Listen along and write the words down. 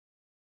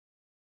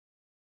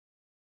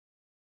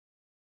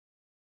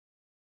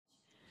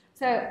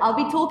So I'll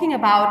be talking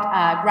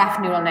about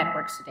graph neural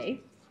networks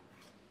today.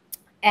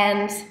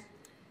 And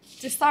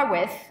to start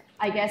with,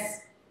 I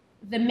guess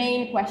the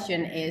main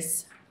question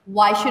is,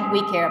 why should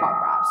we care about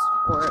graphs?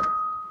 Or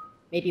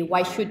maybe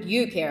why should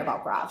you care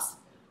about graphs?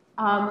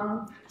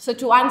 So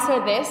to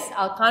answer this,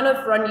 I'll kind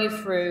of run you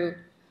through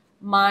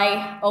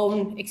my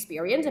own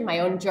experience and my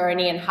own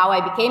journey and how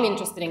I became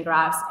interested in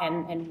graphs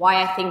and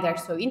why I think they're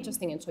so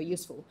interesting and so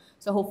useful.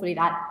 So hopefully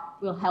that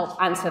will help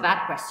answer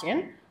that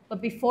question. But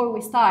before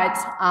we start,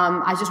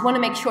 I just want to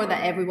make sure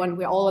that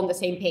we're all on the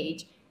same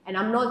page. And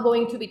I'm not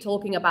going to be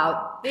talking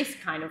about this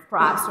kind of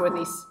graphs or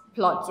these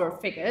plots or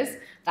figures.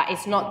 That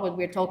is not what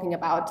we're talking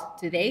about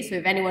today. So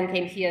if anyone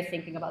came here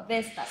thinking about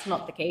this, that's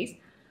not the case.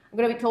 I'm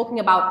going to be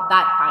talking about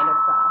that kind of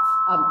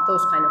graph,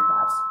 those kind of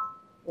graphs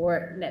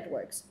or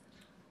networks.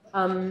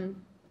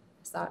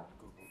 Is that?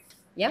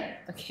 Yeah?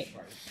 Okay.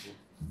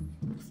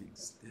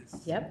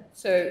 Yep.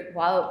 So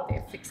while they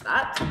fix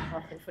that,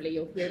 hopefully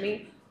you'll hear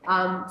me.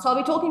 So I'll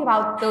be talking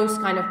about those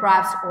kind of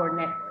graphs or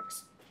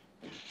networks.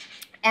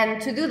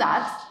 And to do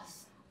that,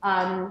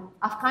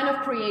 I've kind of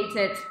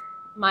created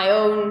my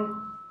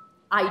own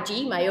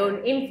IG, my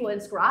own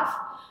influence graph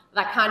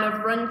that kind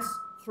of runs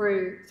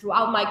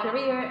throughout my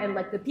career and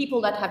like the people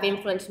that have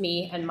influenced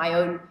me and my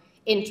own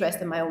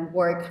interest and my own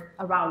work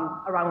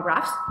around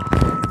graphs.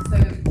 So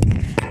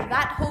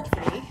that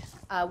hopefully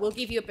will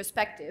give you a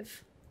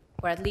perspective,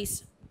 or at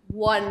least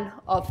one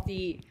of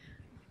the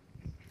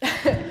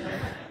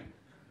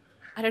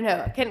I don't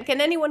know. Can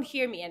anyone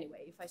hear me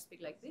anyway if I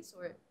speak like this,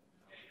 or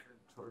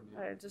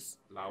just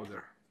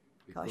louder?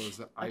 Because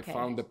gosh, I okay.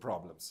 found the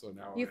problem. So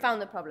now you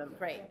found the problem.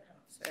 Great.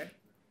 So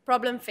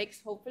problem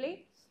fixed,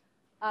 hopefully.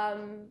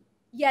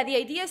 Yeah, the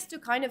idea is to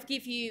kind of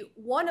give you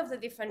one of the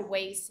different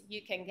ways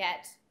you can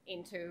get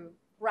into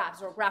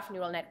graphs or graph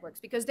neural networks,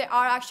 because there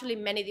are actually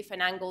many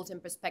different angles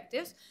and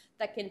perspectives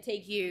that can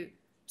take you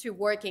to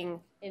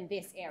working in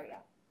this area.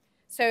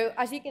 So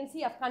as you can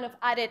see, I've kind of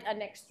added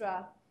an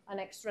extra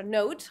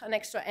node, an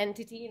extra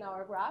entity in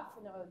our graph,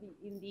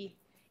 in the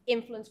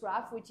influence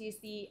graph, which is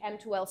the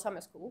M2L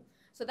summer school.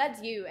 So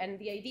that's you, and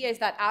the idea is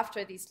that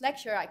after this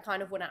lecture, I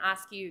kind of want to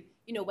ask you,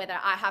 whether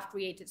I have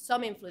created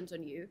some influence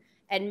on you,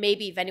 and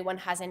maybe if anyone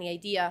has any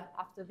idea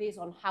after this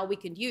on how we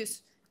can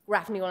use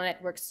graph neural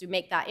networks to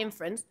make that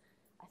inference,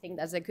 I think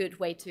that's a good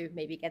way to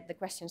maybe get the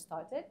question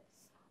started.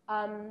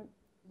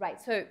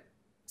 Right, so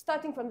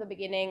starting from the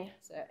beginning,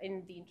 so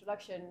in the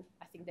introduction,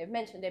 I think they've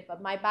mentioned it,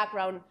 but my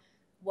background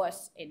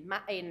was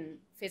in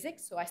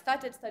physics. So I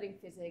started studying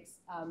physics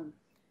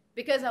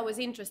because I was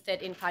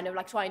interested in kind of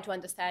like trying to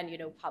understand,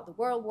 how the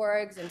world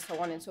works and so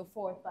on and so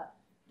forth. But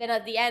then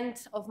at the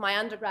end of my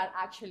undergrad,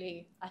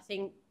 actually, I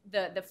think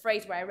the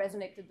phrase where I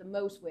resonated the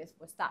most with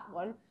was that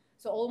one.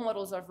 So all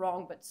models are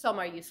wrong, but some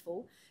are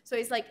useful. So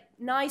it's like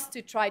nice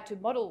to try to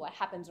model what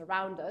happens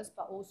around us,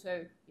 but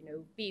also,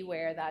 be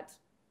aware that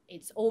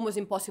it's almost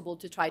impossible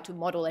to try to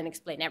model and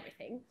explain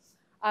everything.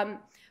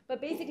 But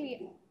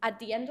basically, at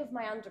the end of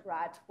my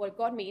undergrad, what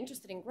got me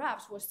interested in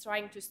graphs was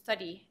trying to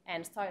study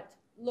and start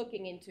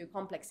looking into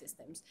complex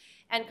systems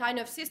and kind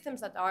of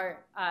systems that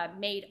are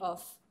made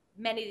of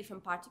many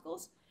different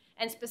particles,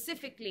 and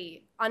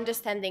specifically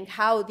understanding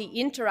how the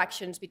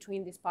interactions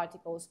between these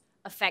particles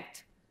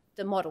affect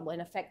the model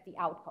and affect the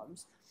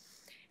outcomes.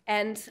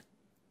 And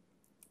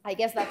I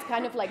guess that's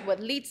kind of like what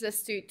leads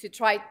us to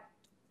try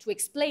to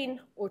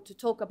explain or to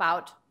talk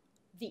about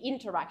the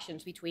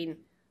interactions between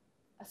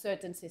a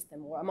certain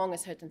system or among a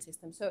certain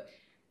system. So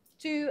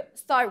to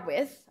start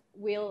with,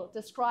 we'll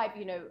describe,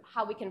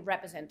 how we can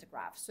represent a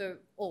graph. So,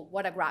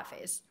 what a graph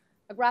is.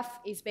 A graph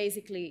is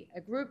basically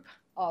a group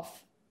of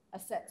a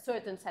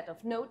certain set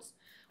of nodes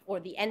or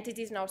the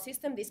entities in our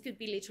system. This could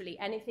be literally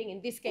anything.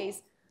 In this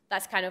case,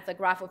 that's kind of the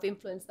graph of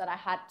influence that I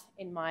had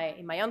in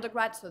my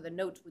undergrad. So the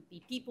nodes would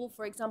be people,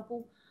 for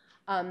example.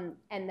 And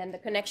then the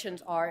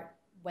connections are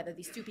whether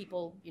these two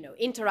people,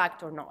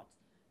 interact or not.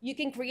 You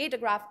can create a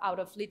graph out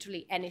of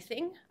literally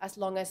anything as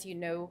long as you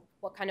know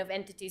what kind of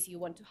entities you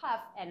want to have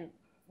and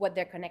what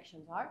their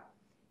connections are.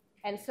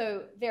 And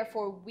so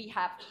therefore we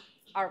have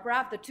our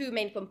graph. The two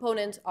main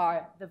components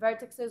are the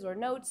vertices or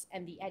nodes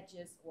and the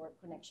edges or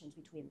connections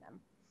between them.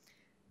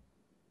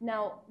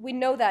 Now, we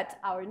know that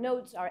our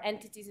nodes, our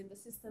entities in the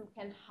system,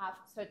 can have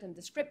certain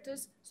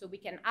descriptors, so we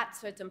can add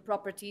certain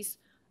properties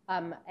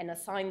and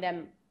assign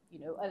them,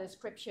 a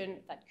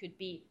description that could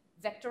be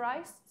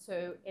vectorized.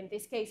 So in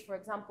this case, for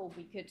example,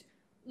 we could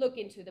look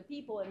into the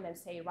people and then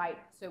say, right,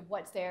 so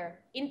what's their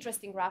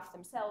interest in graphs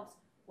themselves?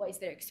 What is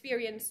their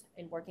experience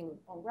in working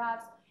on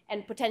graphs?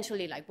 And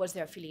potentially, like, what's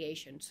their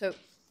affiliation? So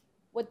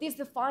what this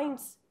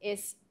defines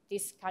is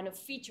this kind of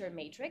feature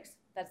matrix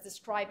that's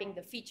describing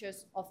the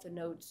features of the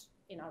nodes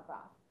in our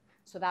graph.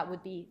 So that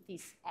would be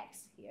this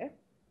X here.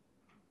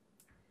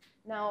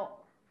 Now,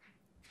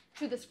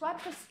 to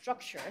describe the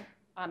structure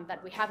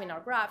that we have in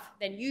our graph,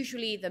 then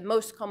usually the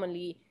most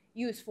commonly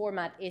used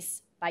format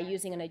is by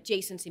using an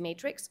adjacency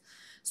matrix.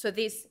 So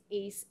this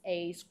is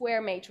a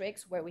square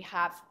matrix where we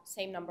have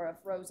same number of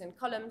rows and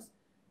columns,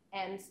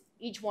 and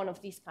each one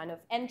of these kind of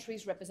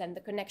entries represent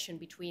the connection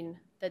between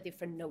the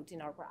different nodes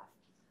in our graph.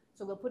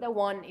 So we'll put a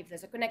 1 if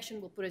there's a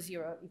connection, we'll put a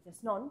 0 if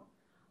there's none.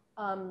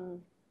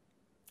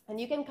 And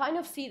you can kind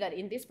of see that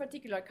in this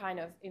particular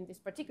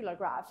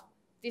graph,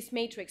 this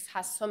matrix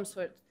has some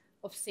sort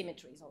of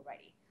symmetries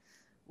already.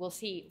 We'll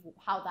see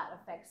how that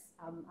affects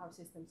our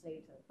systems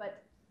later.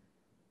 But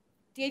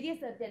the idea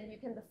is that then you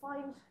can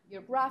define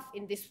your graph.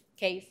 In this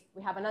case,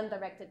 we have an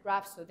undirected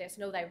graph, so there's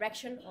no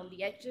direction on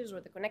the edges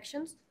or the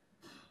connections.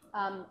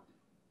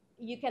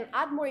 You can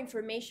add more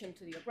information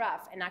to your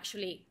graph and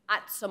actually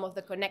add some of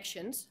the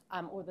connections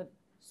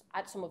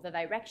add some of the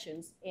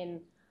directions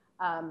in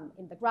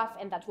the graph,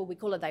 and that's what we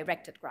call a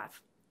directed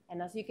graph.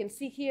 And as you can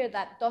see here,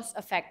 that does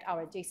affect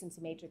our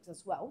adjacency matrix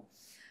as well.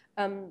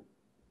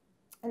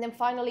 And then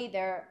finally,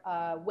 there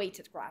are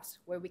weighted graphs,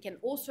 where we can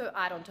also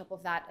add on top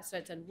of that a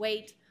certain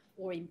weight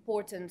or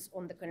importance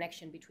on the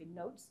connection between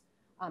nodes.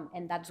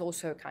 And that's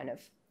also kind of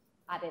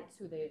added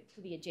to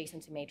the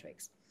adjacency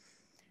matrix.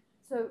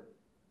 So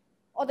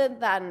other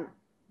than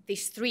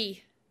these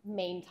three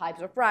main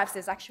types of graphs,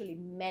 there's actually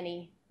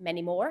many,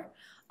 many more.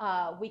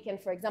 We can,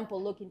 for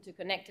example, look into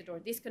connected or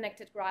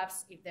disconnected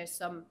graphs if there's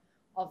some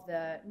of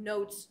the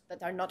nodes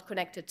that are not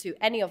connected to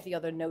any of the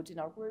other nodes in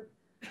our group.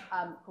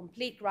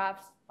 Complete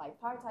graphs,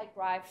 bipartite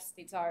graphs.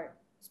 These are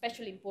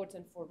especially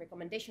important for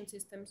recommendation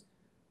systems.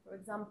 For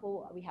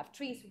example, we have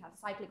trees, we have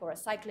cyclic or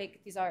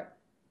acyclic. These are,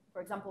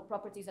 for example,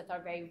 properties that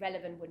are very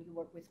relevant when you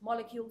work with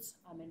molecules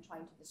and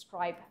trying to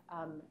describe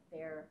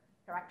their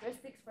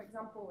characteristics, for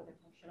example, or their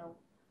functional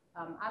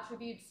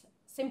attributes,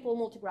 simple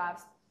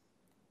multigraphs.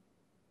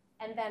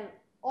 And then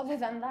other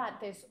than that,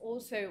 there's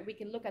also, we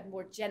can look at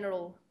more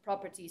general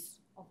properties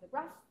of the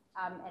graph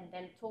and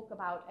then talk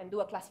about and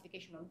do a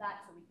classification on that.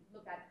 So we could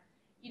look at,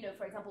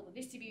 for example,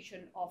 the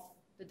distribution of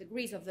the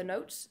degrees of the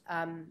nodes,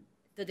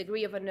 the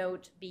degree of a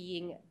node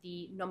being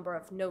the number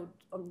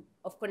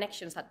of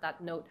connections that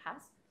that node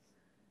has.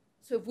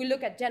 So if we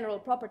look at general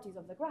properties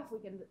of the graph, we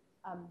can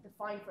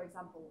define, for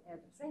example,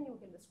 we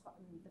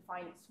can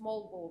define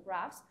small wall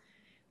graphs,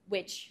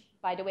 which,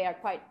 by the way, are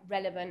quite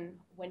relevant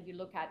when you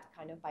look at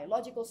kind of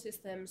biological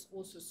systems,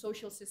 also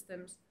social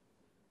systems.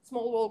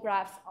 Small wall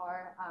graphs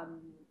are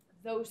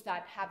those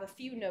that have a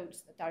few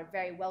nodes that are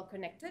very well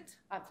connected,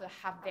 so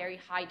have very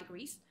high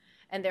degrees,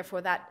 and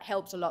therefore that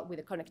helps a lot with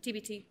the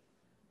connectivity.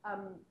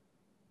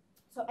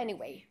 So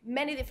anyway,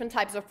 many different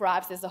types of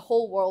graphs. There's a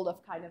whole world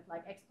of kind of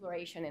like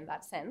exploration in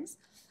that sense.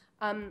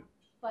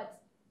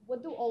 But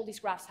what do all these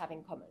graphs have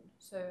in common?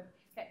 So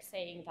I kept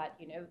saying that,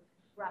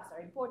 graphs are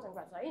important,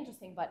 graphs are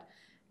interesting, but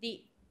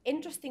the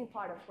interesting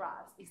part of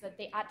graphs is that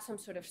they add some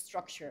sort of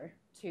structure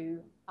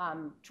to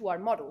our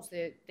models.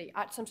 They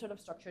add some sort of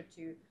structure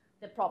to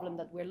the problem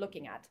that we're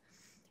looking at.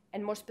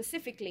 And more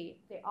specifically,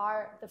 they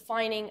are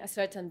defining a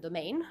certain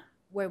domain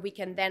where we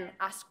can then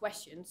ask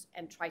questions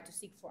and try to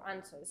seek for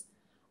answers.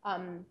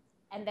 And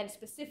then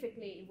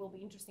specifically, it will be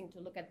interesting to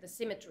look at the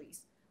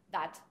symmetries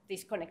that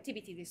this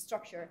connectivity, this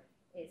structure,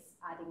 is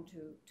adding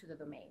to the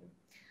domain.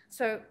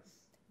 So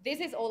this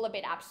is all a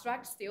bit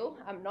abstract still.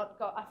 I've not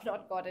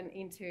gotten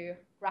into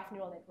graph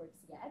neural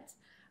networks yet.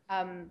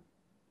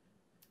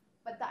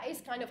 But that is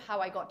kind of how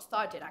I got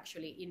started,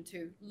 actually,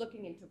 into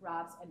looking into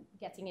graphs and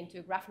getting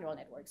into graph neural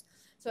networks.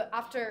 So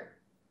after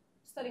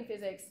studying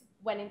physics,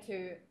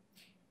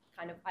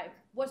 I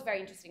was very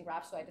interested in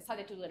graphs, so I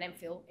decided to do an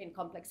MPhil in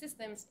complex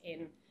systems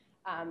in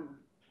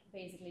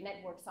basically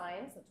network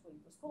science, that's what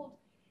it was called.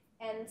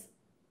 And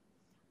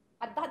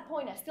at that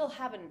point, I still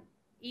haven't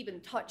even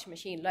touched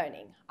machine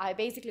learning. I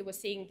basically was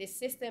seeing these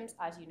systems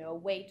as, a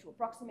way to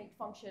approximate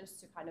functions,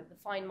 to kind of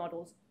define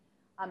models,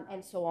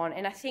 and so on.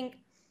 And I think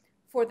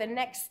for the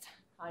next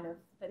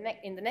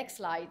in the next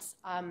slides,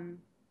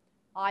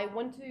 I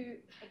want to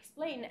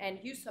explain and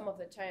use some of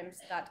the terms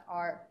that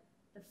are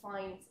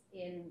defined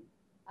in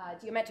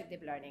geometric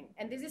deep learning.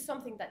 And this is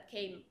something that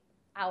came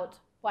out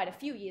quite a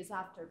few years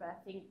after, but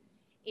I think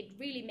it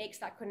really makes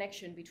that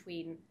connection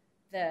between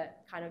the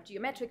kind of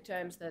geometric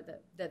terms,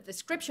 the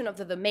description of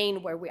the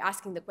domain where we're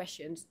asking the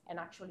questions, and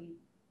actually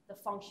the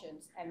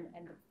functions and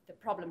the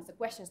problems, the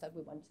questions that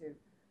we want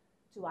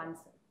to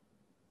answer.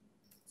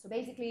 So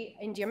basically,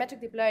 in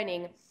geometric deep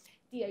learning,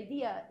 the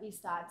idea is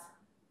that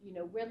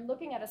we're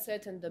looking at a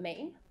certain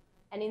domain,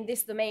 and in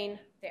this domain,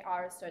 there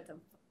are certain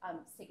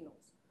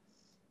signals.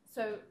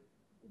 So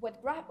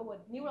what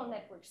neural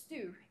networks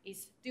do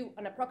is do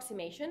an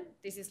approximation.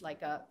 This is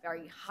like a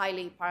very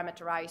highly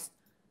parameterized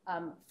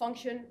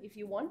function, if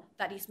you want,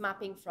 that is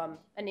mapping from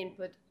an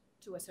input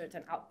to a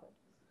certain output.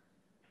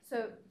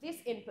 So this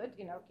input,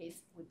 in our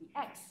case, would be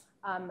x,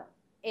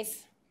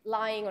 is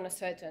lying on a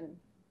certain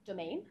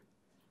domain.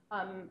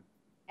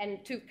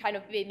 And to kind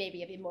of be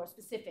maybe a bit more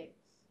specific,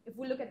 if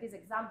we look at this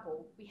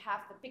example, we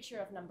have the picture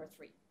of number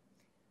 3.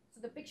 So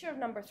the picture of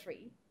number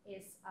 3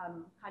 is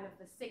kind of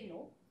the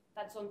signal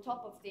that's on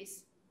top of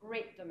this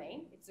grid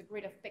domain. It's a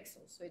grid of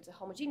pixels, so it's a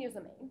homogeneous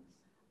domain.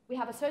 We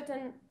have a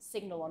certain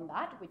signal on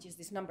that, which is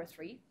this number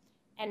 3.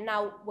 And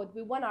now what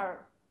we want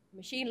our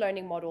machine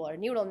learning model, our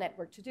neural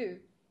network, to do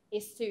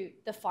is to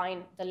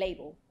define the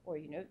label, or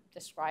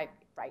describe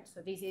it, right?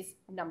 So this is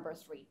number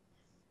 3.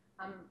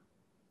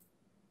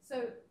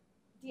 So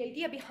the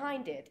idea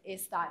behind it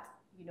is that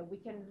we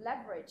can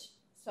leverage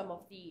some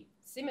of the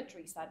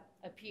symmetries that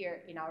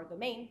appear in our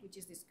domain, which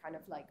is this kind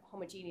of like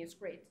homogeneous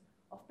grid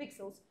of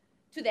pixels,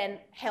 to then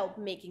help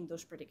making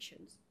those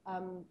predictions.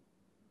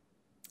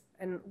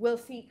 And we'll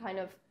see kind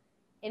of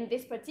in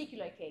this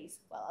particular case,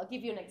 well, I'll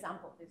give you an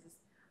example. This is,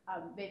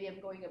 maybe I'm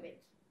going a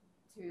bit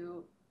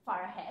too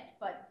far ahead,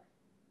 but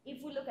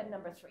if we look at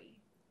number 3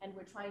 and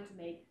we're trying to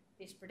make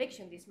this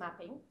prediction, this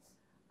mapping,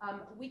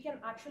 we can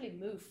actually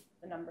move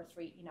the number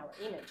 3 in our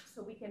image.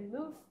 So we can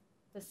move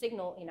the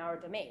signal in our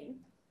domain,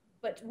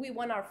 but we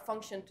want our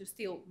function to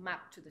still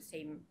map to the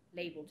same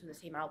label, to the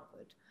same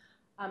output.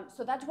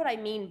 So that's what I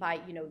mean by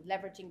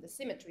leveraging the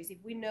symmetries. If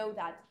we know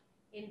that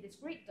in this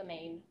grid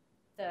domain,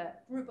 the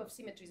group of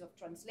symmetries of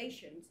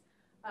translations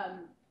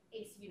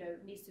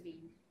needs to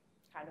be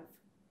kind of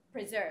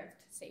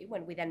preserved, say,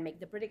 when we then make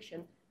the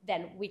prediction,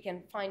 then we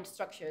can find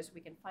structures, we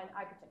can find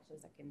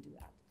architectures that can do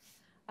that.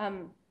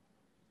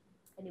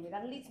 Anyway,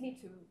 that leads me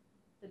to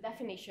the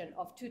definition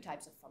of 2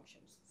 types of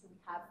functions. So we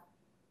have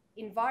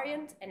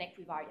invariant and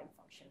equivariant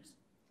functions.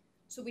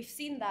 So we've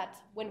seen that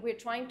when we're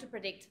trying to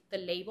predict the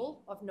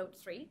label of node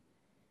 3,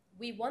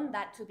 we want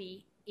that to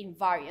be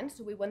invariant.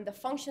 So we want the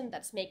function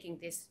that's making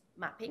this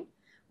mapping,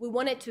 we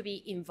want it to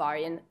be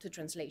invariant to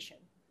translation.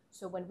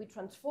 So when we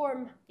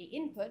transform the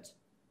input,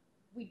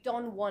 we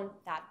don't want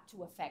that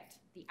to affect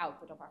the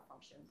output of our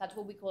function. That's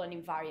what we call an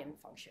invariant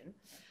function.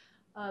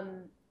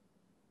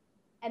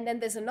 And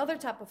then there's another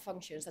type of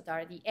functions that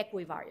are the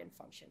equivariant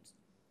functions.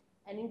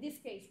 And in this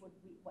case,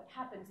 what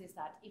happens is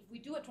that if we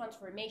do a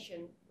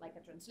transformation, like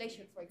a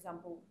translation, for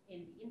example,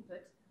 in the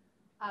input,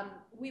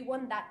 we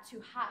want that to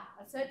have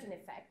a certain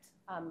effect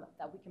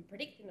that we can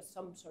predict in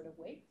some sort of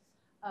way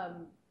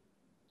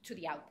to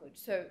the output.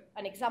 So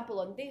an example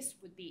on this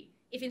would be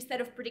if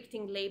instead of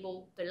predicting the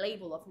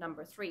label of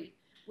number 3,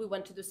 we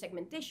want to do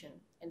segmentation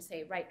and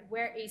say, right,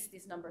 where is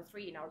this number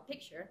 3 in our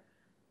picture?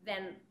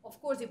 Then,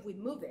 of course, if we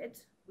move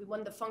it, we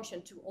want the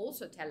function to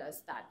also tell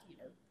us that,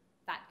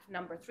 that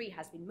number 3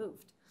 has been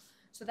moved.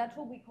 So that's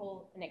what we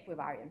call an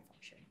equivariant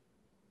function.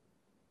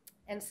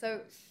 And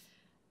so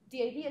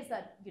the idea is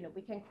that,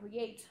 we can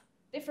create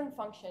different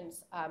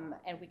functions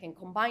and we can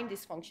combine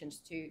these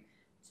functions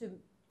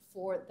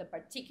for the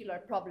particular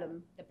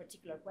problem, the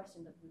particular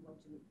question that we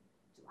want to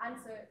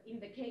answer. In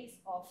the case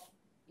of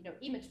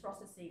image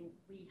processing,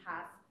 we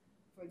have,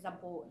 for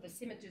example, the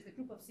symmetries, the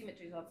group of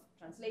symmetries of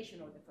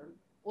translation, or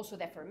also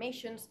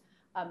deformations,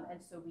 and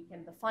so we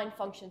can define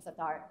functions that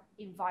are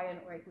invariant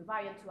or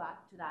equivariant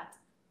to that.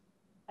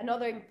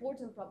 Another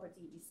important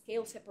property is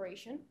scale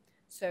separation.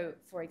 So,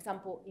 for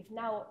example, if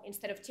now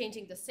instead of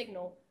changing the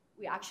signal,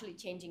 we're actually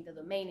changing the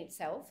domain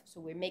itself, so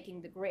we're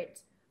making the grid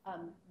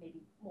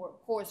maybe more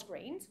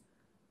coarse-grained,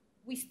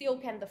 we still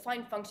can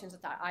define functions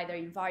that are either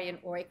invariant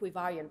or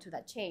equivariant to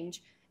that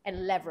change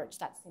and leverage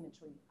that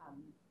symmetry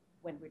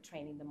when we're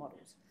training the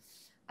models.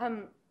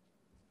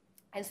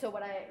 And so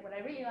what I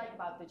really like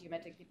about the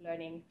geometric deep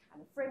learning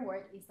kind of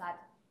framework is that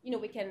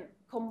we can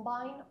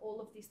combine all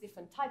of these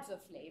different types of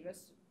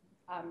flavors,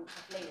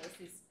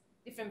 these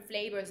different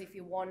flavors, if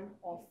you want,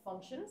 of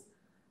functions,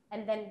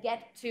 and then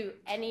get to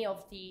any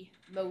of the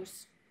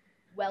most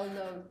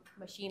well-known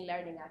machine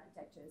learning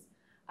architectures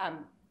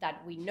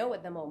that we know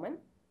at the moment.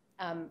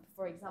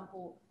 For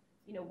example,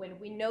 when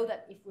we know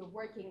that if we're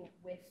working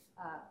with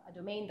a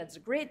domain that's a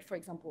grid, for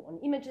example, on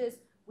images,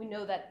 we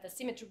know that the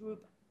symmetry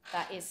group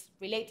that is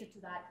related to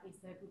that is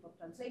the group of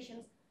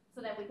translations,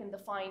 so that we can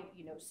define,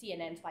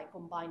 CNNs by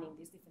combining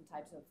these different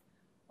types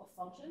of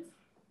functions.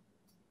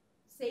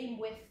 Same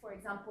with, for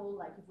example,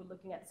 like if we're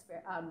looking at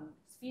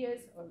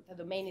spheres, or the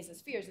domain is a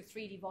sphere, is a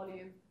 3D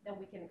volume, then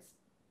we can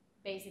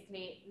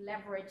basically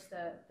leverage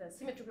the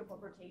symmetry group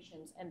of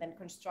rotations and then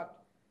construct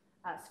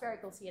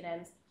spherical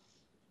CNNs.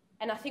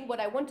 And I think what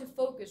I want to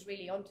focus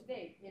really on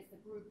today is the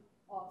group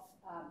of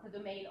the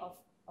domain of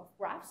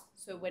graphs.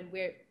 So when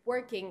we're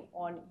working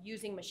on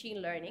using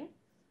machine learning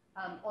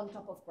on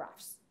top of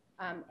graphs.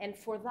 And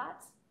for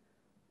that,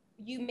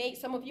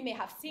 some of you may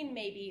have seen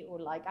maybe, or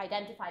like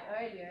identified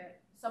earlier,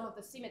 some of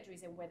the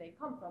symmetries and where they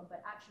come from,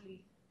 but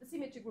actually the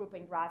symmetry group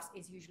in graphs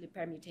is usually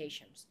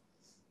permutations.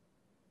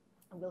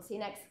 And we'll see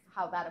next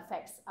how that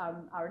affects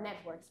our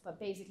networks, but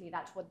basically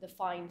that's what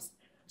defines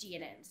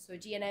GNNs. So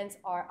GNNs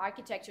are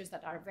architectures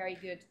that are very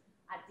good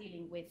at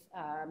dealing with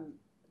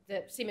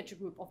the symmetry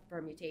group of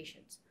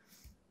permutations.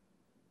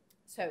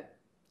 So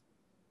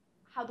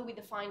how do we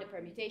define a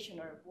permutation,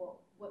 or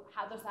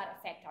how does that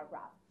affect our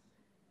graph?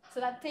 So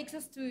that takes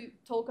us to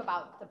talk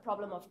about the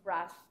problem of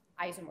graph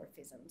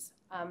isomorphisms.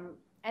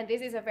 And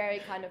this is a very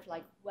kind of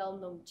like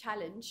well-known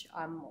challenge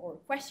or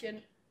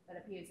question that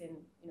appears in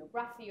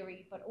graph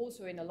theory, but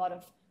also in a lot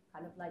of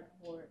kind of like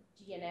more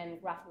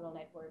GNN, graph neural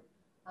network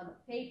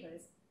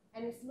papers.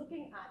 And it's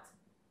looking at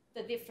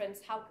the difference,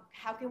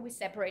 how can we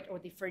separate or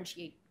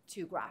differentiate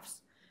two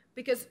graphs?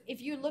 Because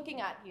if you're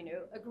looking at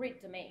a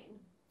grid domain,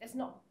 there's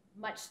not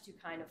much to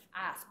kind of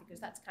ask because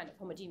that's kind of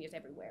homogeneous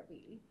everywhere,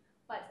 really.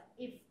 But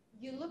if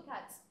you look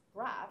at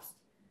graphs,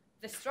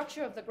 the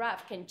structure of the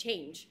graph can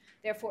change.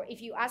 Therefore,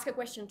 if you ask a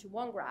question to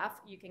one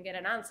graph, you can get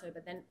an answer,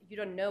 but then you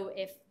don't know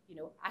if,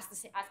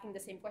 asking the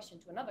same question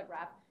to another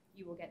graph,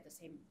 you will get the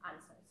same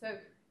answer. So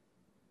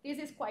this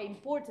is quite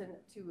important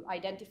to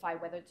identify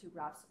whether two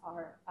graphs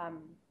are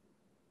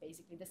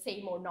basically the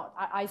same or not,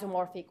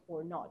 isomorphic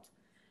or not.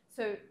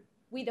 So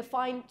we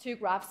define two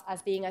graphs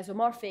as being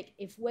isomorphic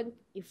if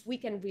we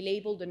can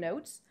relabel the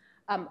nodes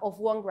of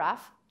one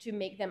graph to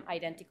make them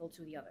identical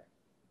to the other.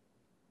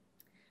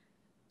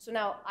 So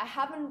now I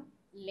haven't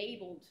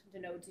labeled the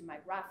nodes in my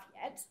graph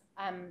yet,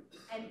 and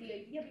the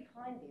idea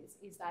behind this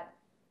is that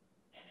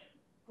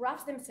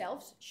graphs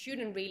themselves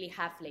shouldn't really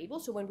have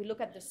labels. So when we look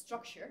at the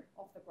structure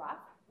of the graph,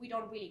 we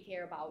don't really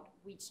care about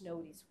which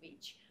node is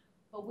which,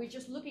 but we're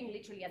just looking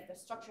literally at the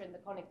structure and the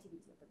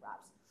connectivity of the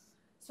graphs.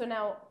 So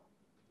now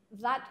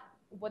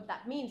what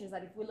that means is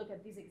that if we look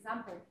at this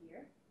example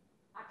here,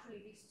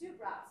 actually these two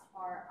graphs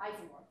are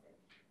isomorphic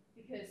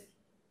because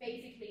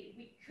basically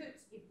we could,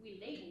 if we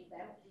label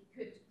them, we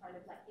could kind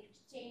of like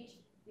exchange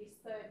this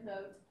third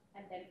node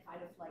and then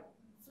kind of like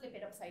flip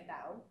it upside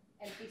down,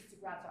 and these two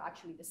graphs are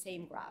actually the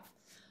same graph.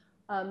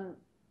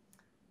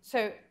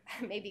 So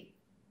maybe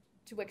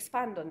to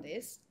expand on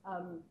this,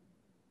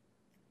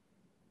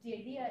 the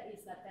idea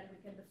is that then we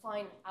can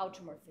define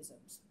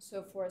automorphisms.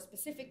 So for a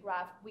specific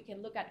graph, we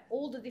can look at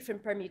all the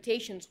different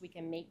permutations we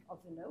can make of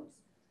the nodes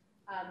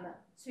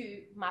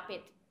to map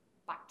it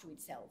back to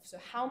itself. So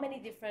how many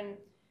different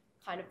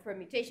kind of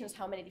permutations,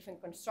 how many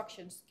different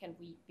constructions can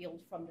we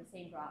build from the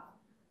same graph,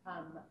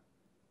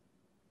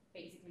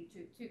 basically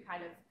to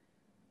kind of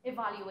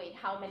evaluate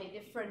how many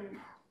different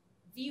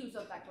views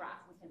of that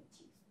graph we can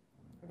achieve.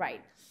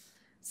 Right.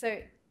 So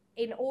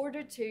in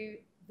order to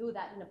do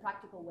that in a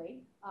practical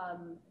way,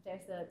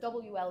 there's the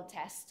WL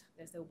test,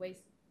 there's the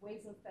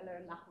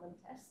Weissenfeller-Lachmann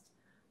test,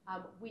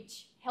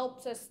 which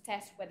helps us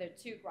test whether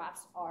two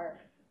graphs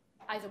are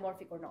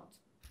isomorphic or not.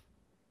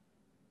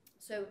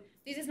 So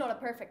this is not a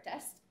perfect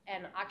test,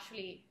 and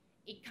actually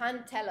it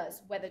can tell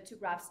us whether two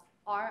graphs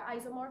are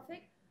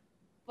isomorphic,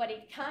 but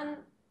it can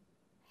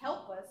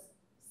help us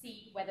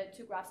see whether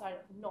two graphs are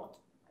not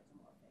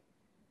isomorphic.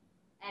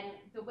 And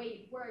the way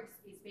it works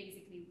is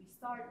basically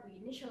we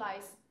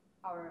initialize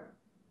our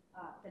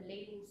the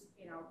labels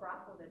in our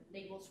graph, or the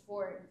labels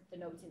for the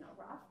nodes in our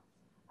graph,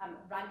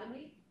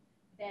 randomly.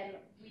 Then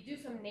we do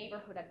some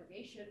neighborhood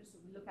aggregation. So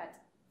we look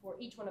at, for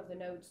each one of the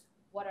nodes,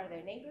 what are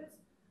their neighbors,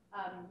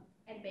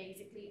 and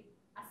basically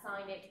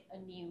assign it a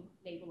new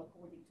label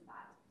according to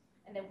that.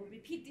 And then we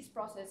repeat this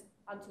process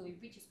until it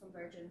reaches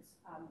convergence.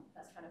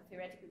 That's kind of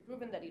theoretically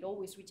proven that it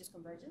always reaches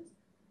convergence.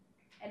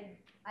 And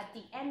at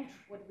the end,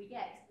 what we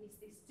get is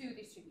these two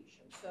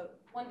distributions. So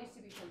one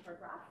distribution per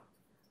graph,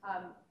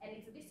 and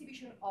it's a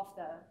distribution of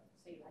the,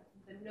 say, like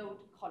the node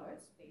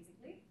colors,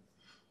 basically.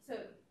 So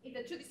if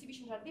the two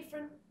distributions are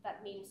different,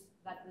 that means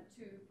that the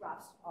two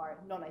graphs are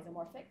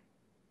non-isomorphic.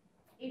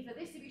 If the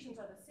distributions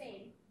are the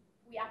same,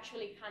 we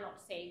actually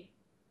cannot say,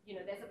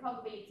 there's a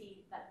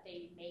probability that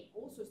they may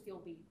also still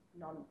be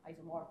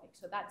non-isomorphic.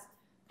 So that's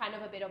kind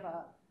of a bit of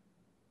a,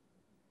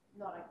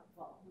 well,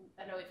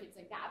 I don't know if it's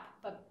a gap,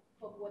 but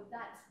what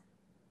that,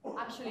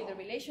 actually the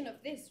relation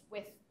of this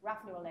with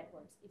graph neural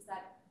networks is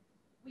that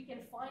we can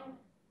find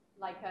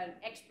like an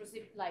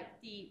expressive,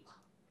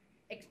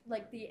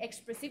 the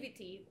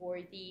expressivity or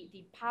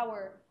the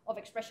power of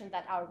expression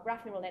that our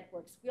graph neural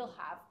networks will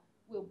have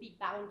will be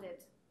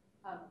bounded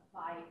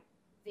by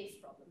this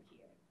problem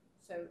here.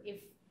 So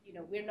if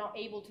we're not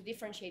able to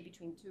differentiate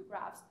between two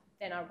graphs,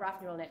 then our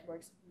graph neural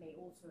networks may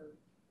also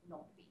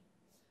not be.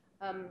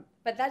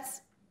 But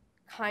that's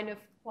kind of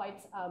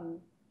quite,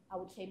 I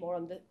would say, more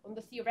on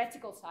the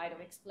theoretical side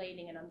of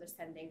explaining and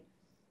understanding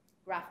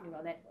graph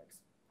neural networks.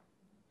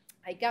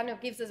 It kind of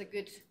gives us a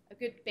good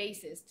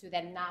basis to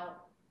then now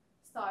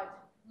start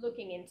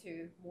looking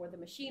into more the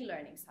machine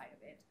learning side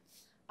of it.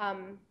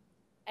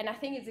 And I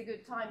think it's a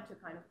good time to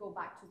kind of go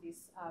back to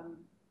this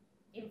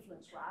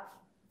influence graph,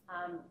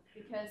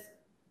 because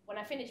when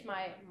I finished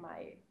my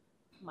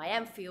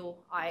MPhil,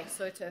 I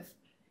sort of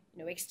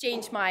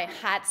exchanged my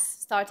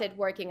hats, started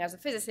working as a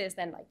physicist,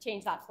 and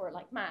changed that for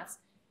maths.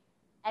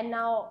 And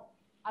now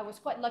I was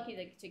quite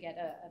lucky to get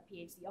a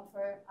PhD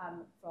offer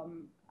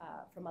from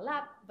a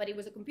lab, but it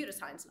was a computer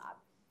science lab.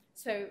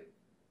 So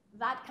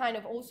that kind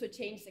of also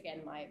changed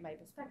again my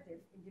perspective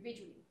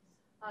individually.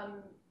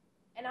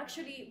 And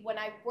actually, when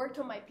I worked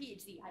on my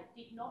PhD, I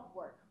did not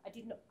work.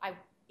 I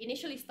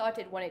initially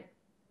wanted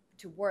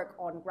to work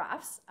on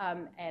graphs,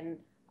 and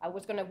I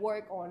was going to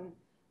work on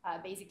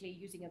basically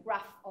using a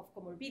graph of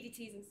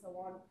comorbidities and so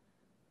on.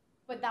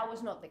 But that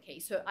was not the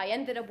case. So I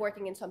ended up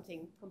working in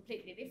something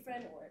completely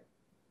different or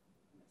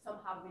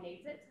somehow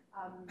related.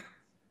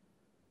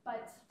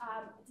 But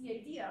the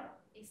idea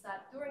is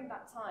that during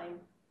that time,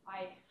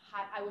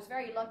 I was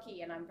very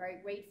lucky, and I'm very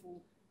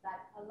grateful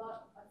that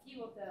a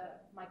few of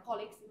my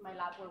colleagues in my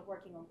lab were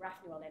working on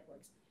graph neural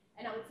networks.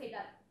 And I would say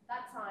that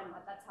at that time,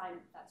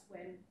 that's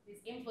when this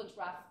influence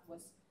graph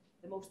was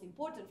the most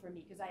important for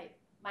me, because I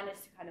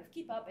managed to kind of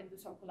keep up and do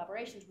some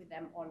collaborations with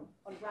them on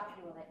graph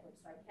neural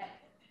networks. So I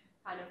kept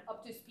kind of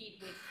up to speed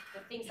with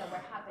the things that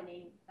were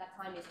happening. That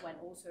time is when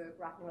also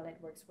graph neural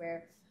networks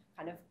were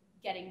kind of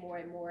getting more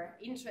and more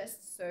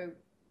interest. So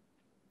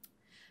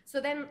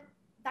then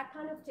that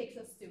kind of takes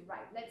us to,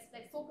 right, let's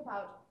talk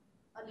about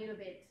a little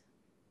bit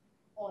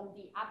on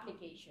the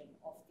application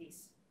of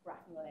these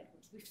graph neural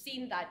networks. We've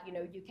seen that, you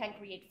know, you can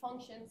create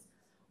functions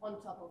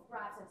on top of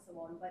graphs and so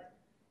on, but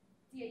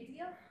the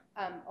idea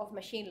of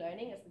machine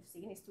learning, as we've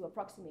seen, is to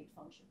approximate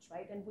functions,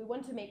 right? And we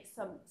want to make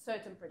some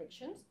certain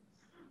predictions.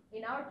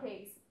 In our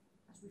case,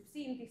 as we've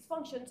seen, these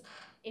functions,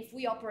 if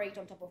we operate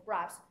on top of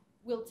graphs,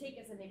 will take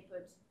as an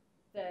input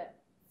the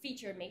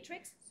feature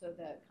matrix, so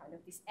the kind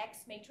of this X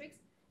matrix,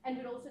 and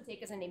will also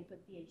take as an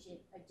input the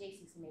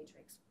adjacency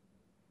matrix.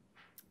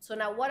 So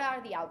now what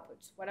are the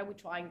outputs? What are we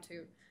trying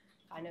to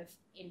kind of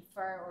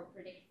infer or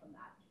predict from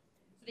that?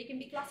 So they can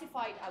be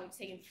classified, I would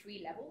say, in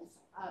 3 levels.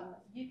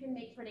 You can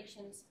make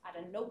predictions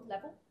at a node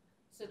level,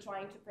 so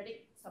trying to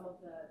predict some of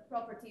the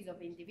properties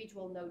of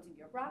individual nodes in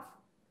your graph.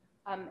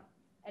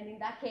 And in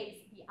that case,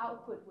 the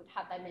output would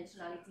have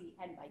dimensionality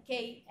n by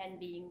k, n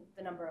being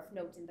the number of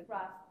nodes in the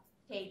graph,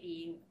 k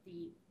being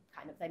the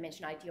kind of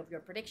dimensionality of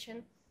your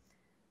prediction.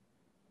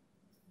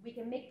 We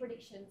can make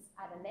predictions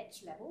at an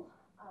edge level,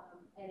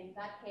 and in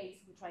that case,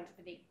 we're trying to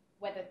predict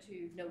whether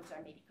 2 nodes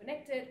are maybe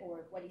connected,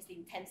 or what is the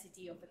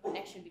intensity of the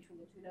connection between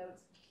the 2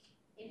 nodes.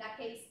 In that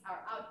case, our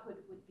output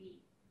would be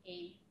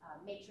a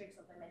matrix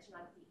of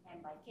dimensionality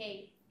n by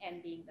k,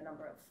 n being the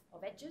number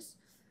of edges.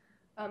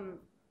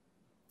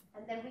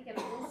 And then we can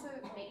also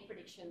make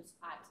predictions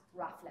at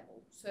graph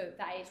level. So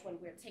that is when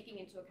we're taking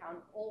into account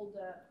all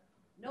the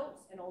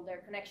nodes and all their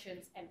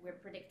connections, and we're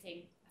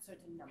predicting a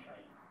certain number,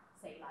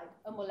 say like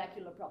a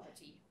molecular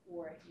property,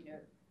 or, you know,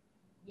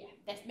 yeah,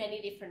 there's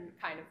many different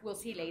kind of, we'll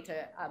see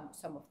later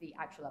some of the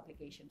actual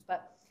applications.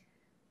 But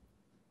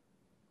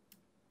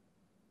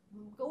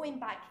going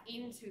back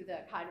into the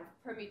kind of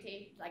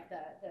permutation, like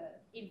the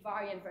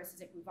invariant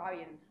versus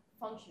equivariant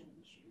function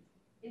issue,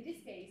 in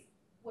this case,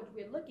 what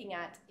we're looking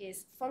at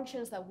is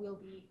functions that will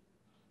be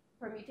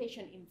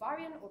permutation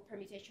invariant or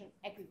permutation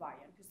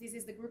equivariant, because this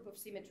is the group of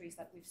symmetries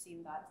that we've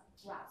seen that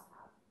graphs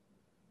have.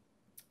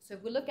 So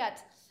if we look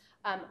at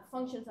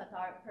functions that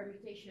are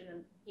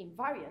permutation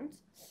invariant,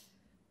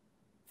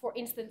 for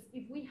instance,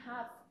 if we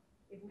have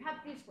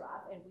this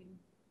graph and we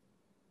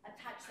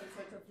attach some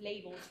sort of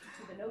labels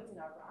to the nodes in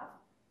our graph,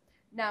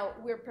 now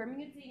we're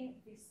permuting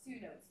these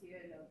 2 nodes here,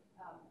 node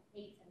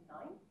 8 and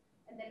 9,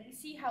 and then we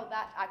see how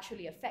that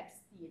actually affects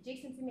the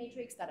adjacency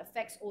matrix, that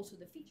affects also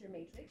the feature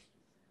matrix.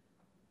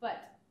 But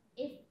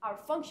if our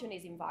function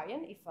is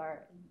invariant, if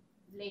our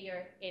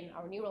layer in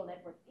our neural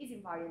network is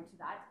invariant to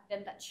that,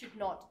 then that should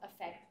not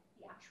affect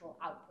the actual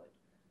output.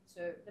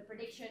 So the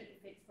prediction,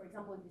 if it's, for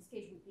example, in this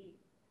case, would be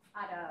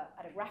at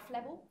a graph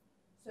level.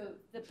 So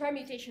the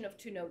permutation of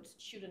 2 nodes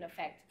shouldn't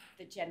affect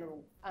the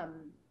general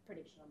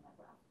prediction on that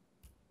graph.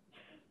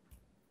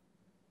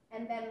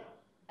 And then,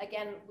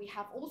 again, we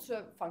have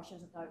also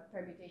functions that are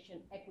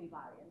permutation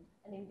equivariant.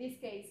 And in this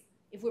case,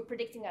 if we're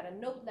predicting at a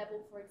node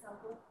level, for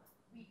example,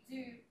 we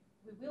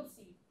will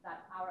see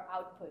that our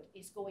output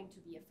is going to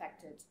be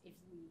affected if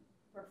we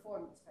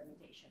perform this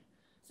permutation.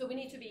 So we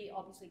need to be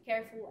obviously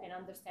careful and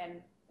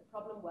understand the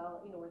problem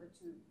well in order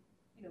to,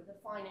 you know,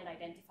 define and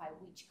identify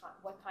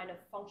what kind of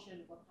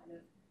function, what kind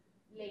of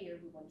layer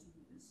we want to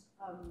use.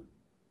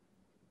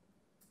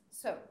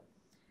 So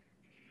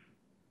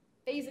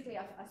basically,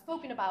 I've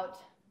spoken about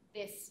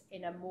this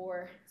in a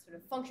more sort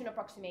of function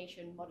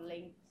approximation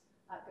modeling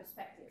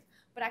perspective.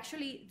 But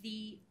actually,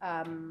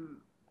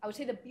 I would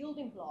say the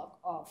building block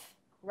of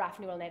graph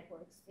neural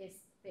networks is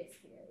this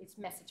here. It's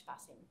message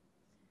passing.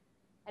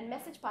 And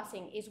message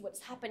passing is what's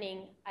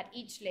happening at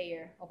each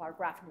layer of our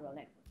graph neural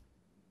network.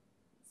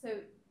 So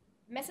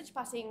message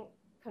passing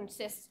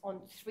consists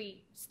on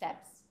 3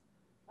 steps.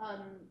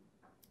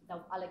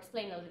 I'll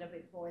explain a little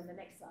bit more in the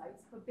next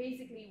slides. But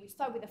basically, we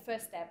start with the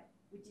first step,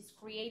 which is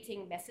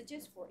creating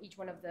messages for each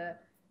one of the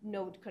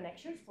node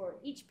connections. For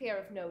each pair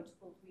of nodes,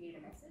 we'll create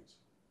a message.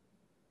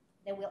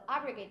 Then we'll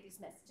aggregate these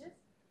messages,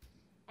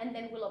 and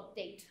then we'll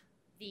update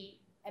the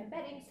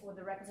embeddings or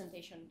the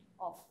representation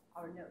of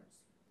our nodes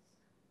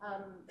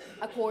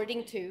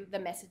according to the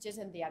messages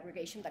and the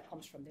aggregation that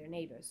comes from their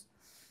neighbors.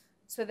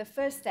 So the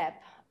first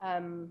step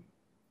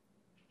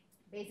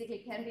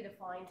basically can be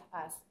defined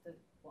as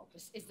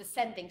this is the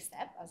sending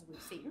step, as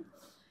we've seen.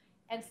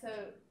 And so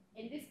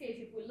in this case,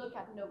 if we look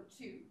at node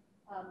 2,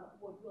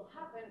 what will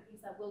happen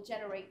is that we'll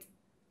generate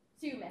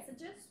 2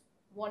 messages,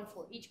 one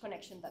for each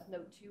connection that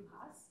node 2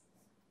 has,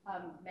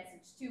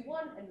 message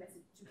 2.1 and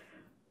message 2.3,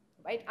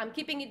 right? I'm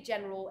keeping it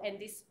general, and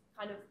this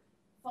kind of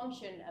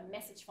function, a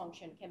message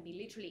function, can be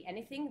literally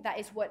anything. That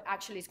is what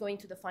actually is going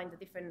to define the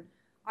different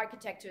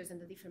architectures and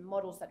the different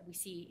models that we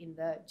see in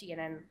the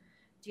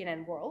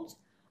GNN world.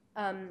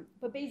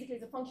 But basically,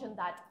 it's a function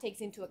that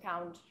takes into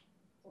account,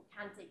 or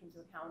can take into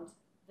account,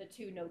 the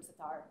 2 nodes that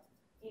are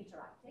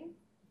interacting.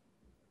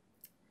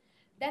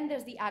 Then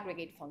there's the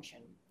aggregate function.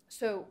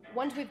 So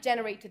once we've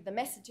generated the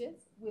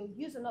messages, we'll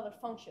use another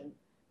function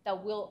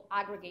that will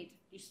aggregate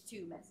these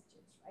two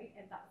messages, right?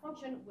 And that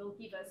function will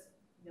give us,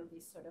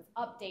 this sort of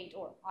update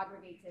or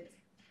aggregated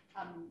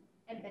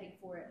embedding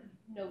for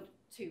node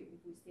 2, if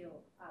we still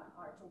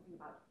are talking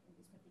about, in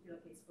this particular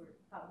case,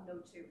 about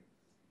node 2.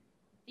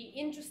 The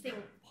interesting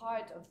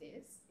part of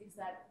this is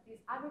that this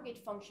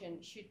aggregate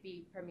function should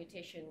be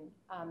permutation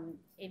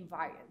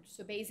invariant.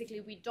 So basically,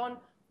 we don't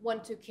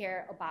want to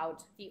care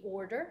about the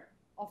order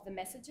of the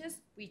messages.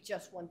 We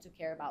just want to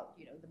care about,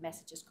 the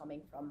messages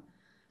coming from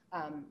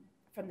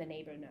the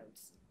neighbor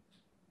nodes.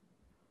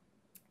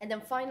 And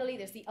then finally,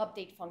 there's the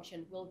update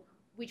function,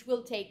 which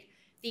will take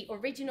the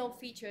original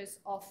features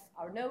of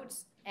our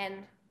nodes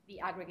and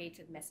the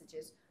aggregated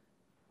messages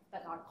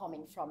that are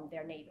coming from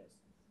their neighbors.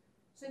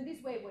 So in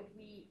this way, what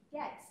we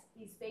get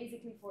is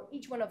basically for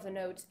each one of the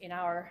nodes in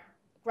our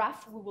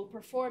graph, we will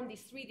perform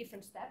these 3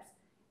 different steps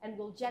and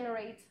we'll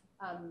generate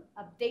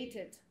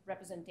updated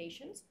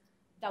representations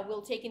that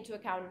will take into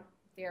account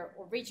their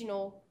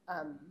original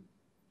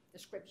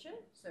description,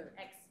 so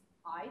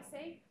xi,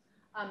 say,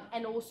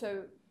 and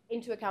also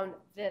into account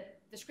the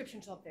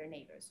descriptions of their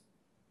neighbors.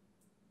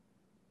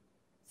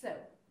 So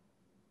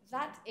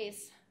that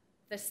is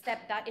the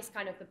step, that is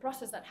kind of the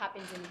process that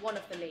happens in one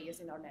of the layers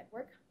in our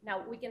network.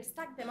 Now we can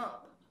stack them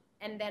up,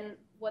 and then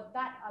what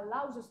that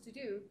allows us to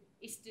do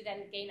is to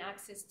then gain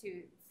access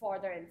to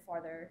farther and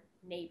farther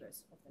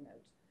neighbors of the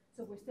node.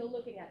 So we're still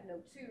looking at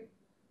node 2.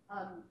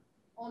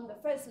 On the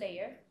first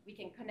layer, we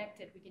can connect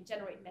it, we can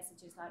generate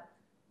messages that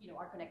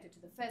are connected to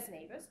the first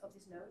neighbors of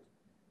this node.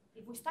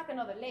 If we stack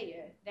another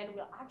layer, then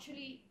we'll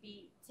actually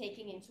be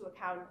taking into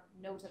account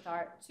nodes that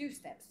are 2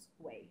 steps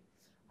away.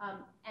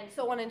 And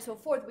so on and so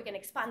forth. We can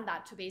expand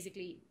that to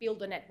basically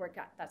build a network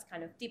that's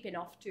kind of deep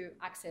enough to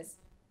access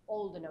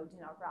all the nodes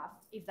in our graph,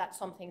 if that's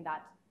something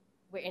that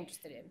we're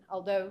interested in.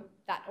 Although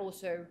that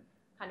also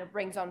kind of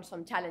brings on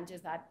some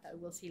challenges that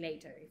we'll see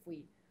later if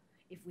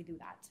we do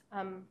that.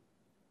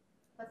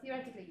 But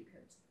theoretically, you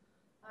could.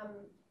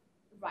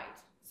 Right.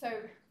 So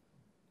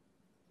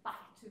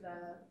back to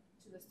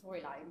the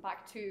storyline,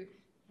 back to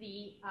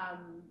the,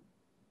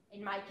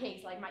 in my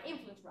case, like my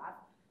influence graph.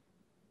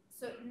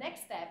 So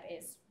next step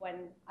is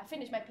when I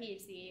finish my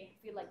PhD, I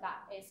feel like that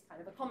is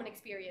kind of a common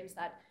experience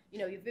that,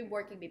 you've been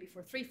working maybe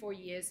for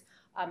 3-4 years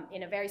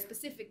in a very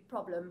specific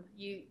problem.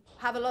 You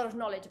have a lot of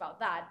knowledge about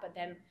that, but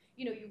then,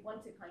 you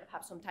want to kind of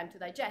have some time to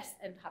digest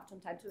and have some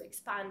time to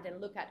expand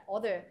and look at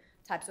other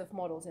types of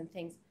models and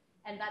things.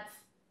 And that's,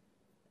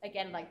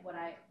 again, like what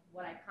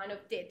I kind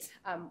of did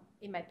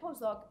in my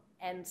postdoc,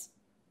 and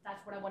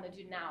that's what I want to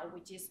do now,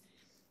 which is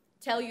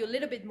tell you a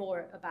little bit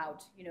more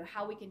about,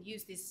 how we can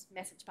use this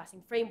message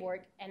passing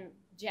framework and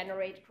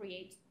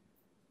create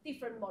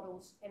different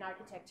models and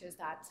architectures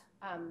that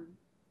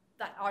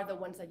are the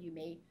ones that you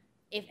may,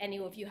 if any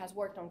of you has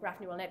worked on graph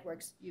neural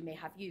networks, you may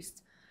have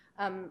used.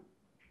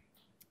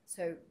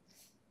 So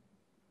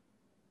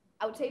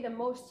I would say the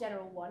most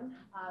general one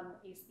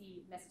is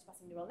the message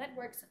passing neural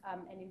networks.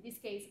 And in this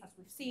case, as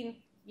we've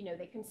seen,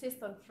 they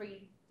consist of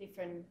 3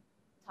 different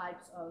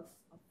types of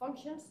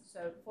functions.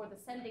 So for the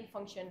sending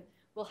function,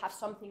 we'll have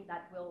something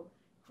that will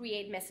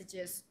create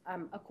messages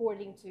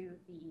according to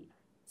the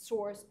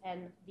source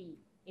and the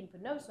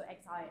input node, so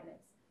xi and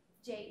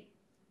xj.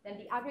 Then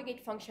the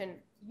aggregate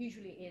function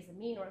usually is a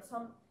mean or a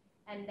sum,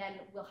 and then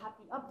we'll have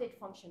the update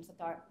functions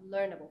that are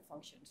learnable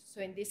functions.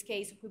 So in this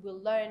case, we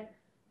will learn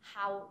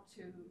how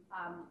to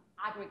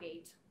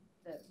aggregate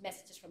the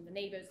messages from the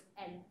neighbors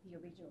and the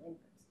original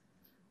inputs.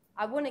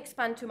 I won't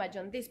expand too much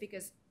on this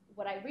because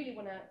what I really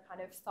want to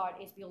kind of start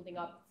is building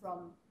up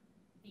from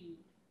the,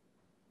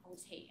 I would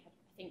say, I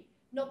think,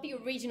 not the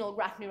original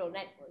graph neural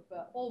network,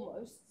 but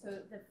almost.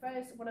 So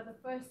one of the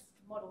first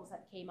models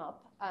that came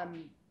up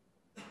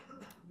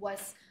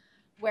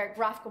were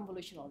graph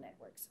convolutional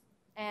networks.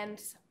 And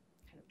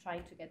kind of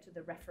trying to get to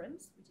the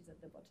reference, which is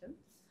at the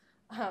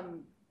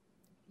bottom.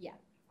 Yeah,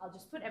 I'll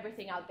just put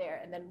everything out there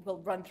and then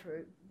we'll run you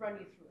through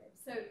it.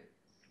 So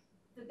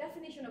the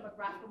definition of a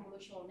graph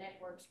convolutional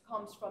network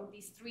comes from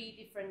these 3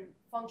 different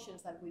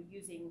functions that we're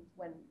using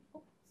when,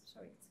 oh,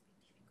 sorry.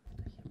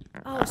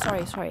 Oh,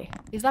 sorry.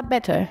 Is that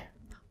better?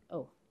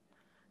 Oh,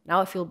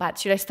 now I feel bad.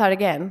 Should I start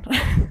again?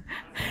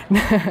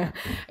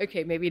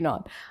 Okay, maybe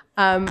not.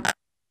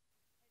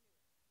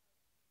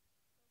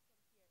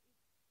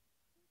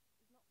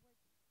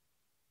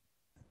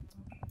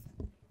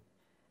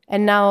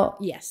 And now,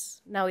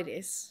 yes, now it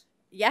is.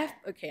 Yeah,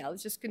 okay, I'll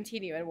just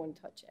continue. I won't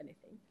touch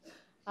anything.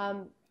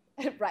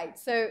 Right,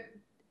 so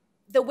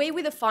the way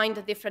we define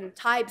the different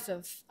types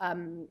of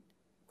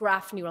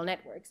graph neural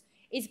networks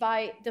is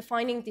by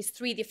defining these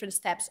 3 different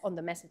steps on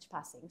the message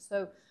passing.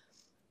 So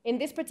in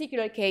this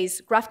particular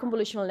case, graph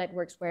convolutional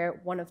networks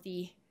were one of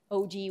the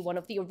OG, one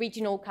of the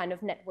original kind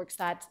of networks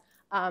that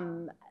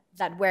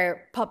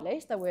were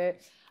published, that were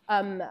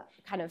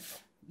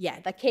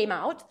that came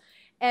out.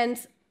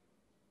 And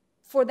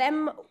for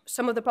them,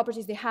 some of the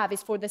properties they have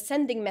is for the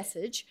sending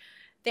message,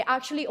 they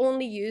actually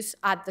only use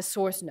at the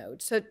source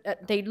node. So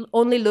they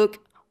only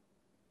look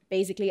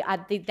basically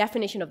at the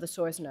definition of the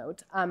source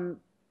node.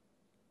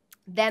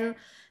 Then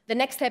the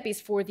next step is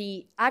for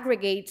the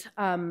aggregate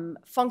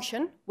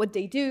function. What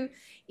they do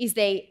is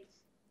they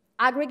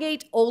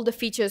aggregate all the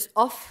features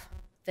of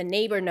the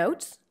neighbor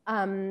nodes,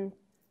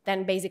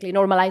 then basically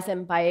normalize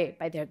them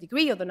by their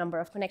degree or the number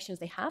of connections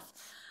they have.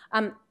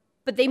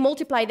 But they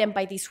multiply them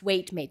by this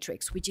weight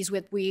matrix, which is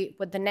what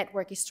the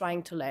network is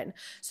trying to learn.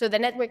 So the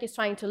network is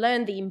trying to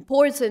learn the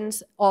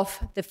importance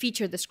of the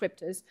feature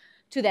descriptors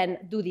to then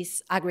do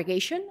this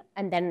aggregation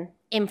and then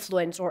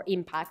influence or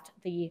impact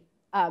the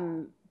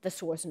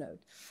source node.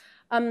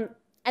 And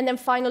then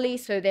finally,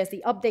 so there's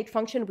the update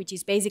function, which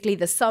is basically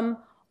the sum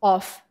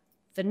of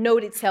the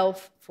node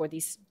itself for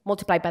this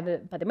multiplied by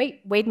the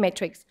weight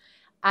matrix,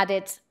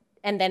 added,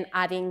 and then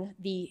adding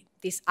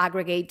this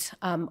aggregate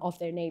of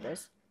their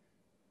neighbors.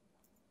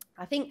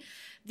 I think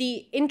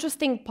the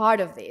interesting part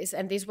of this,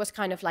 and this was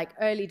kind of like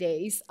early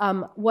days,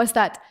 was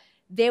that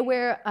there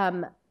were,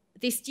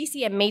 these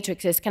GCM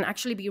matrices can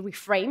actually be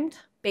reframed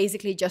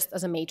basically just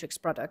as a matrix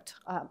product.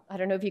 I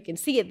don't know if you can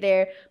see it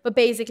there, but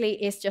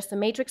basically it's just a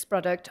matrix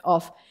product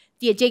of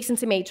the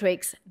adjacency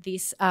matrix,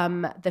 this,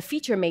 the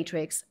feature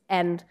matrix,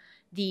 and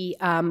the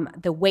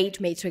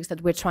weight matrix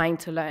that we're trying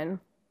to learn.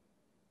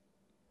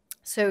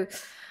 So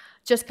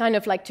just kind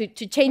of like to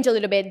change a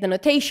little bit the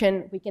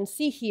notation, we can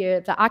see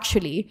here that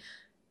actually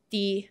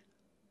the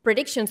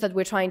predictions that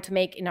we're trying to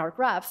make in our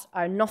graphs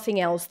are nothing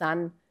else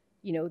than,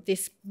 you know,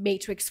 this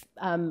matrix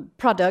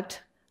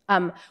product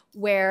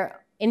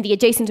where in the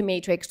adjacency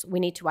matrix, we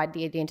need to add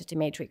the identity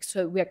matrix.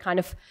 So we're kind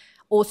of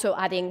also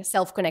adding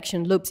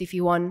self-connection loops, if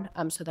you want,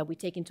 so that we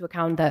take into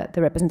account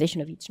the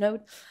representation of each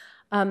node.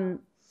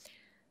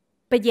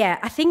 But yeah,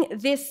 I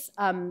think this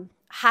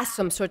has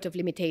some sort of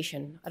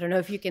limitation. I don't know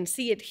if you can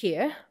see it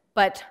here,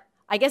 but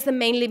I guess the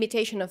main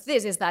limitation of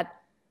this is that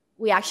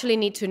we actually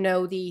need to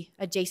know the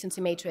adjacency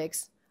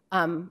matrix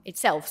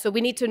itself. So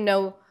we need to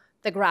know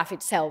the graph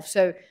itself.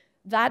 So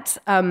that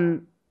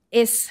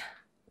is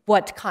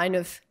what kind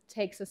of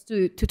takes us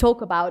to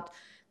talk about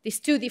these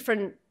two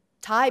different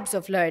types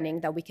of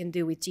learning that we can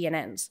do with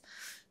GNNs.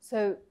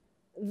 So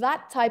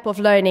that type of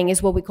learning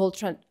is what we call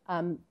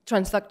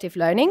transductive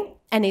learning,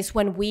 and is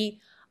when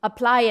we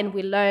apply and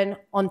we learn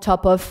on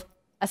top of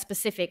a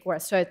specific or a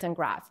certain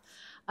graph.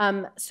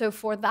 So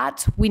for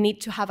that, we need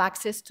to have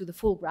access to the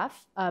full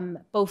graph,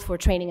 both for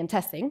training and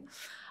testing.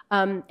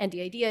 And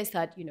the idea is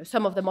that, you know,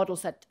 some of the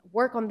models that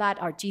work on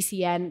that are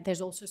GCN. There's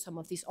also some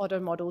of these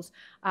other models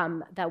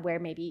that were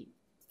maybe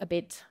a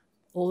bit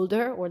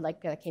older, or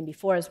like came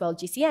before as well,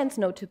 GCNs,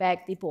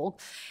 Node2Vec, DeepWalk.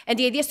 And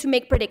the idea is to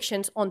make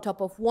predictions on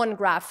top of one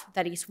graph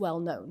that is well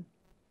known.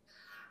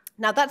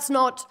 Now that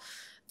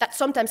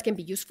sometimes can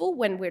be useful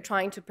when we're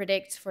trying to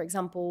predict, for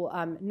example,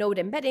 node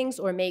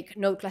embeddings or make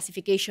node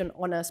classification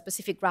on a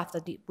specific graph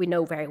that we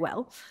know very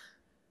well.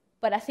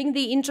 But I think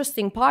the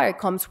interesting part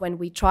comes when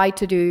we try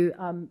to do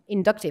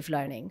inductive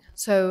learning.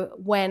 So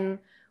when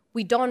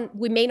we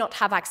may not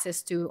have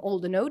access to all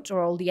the nodes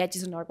or all the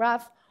edges in our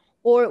graph,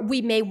 or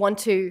we may want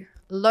to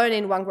learn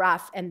in one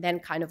graph and then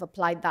kind of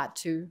apply that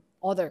to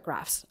other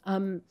graphs.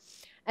 And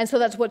so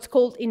that's what's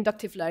called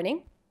inductive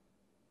learning.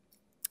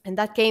 And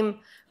that came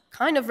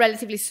kind of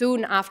relatively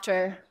soon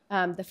after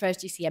the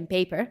first GCM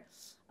paper,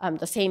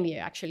 the same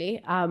year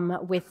actually,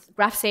 with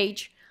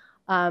GraphSage.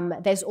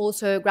 There's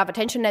also graph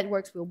attention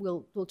networks.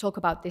 We'll talk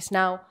about this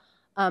now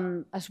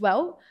as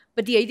well.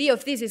 But the idea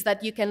of this is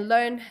that you can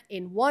learn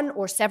in one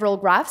or several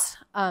graphs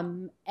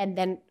and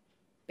then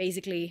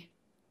basically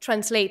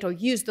translate or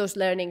use those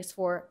learnings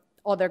for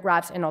other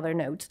graphs and other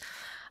nodes.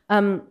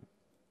 Right.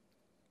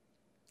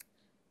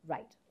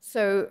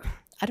 So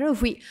I don't know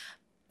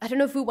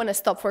if we want to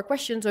stop for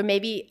questions, or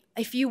maybe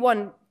if you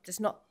want, there's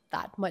not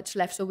that much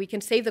left, so we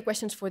can save the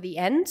questions for the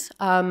end.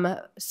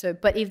 But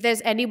if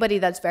there's anybody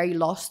that's very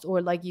lost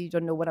or like you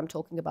don't know what I'm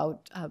talking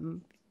about,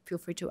 feel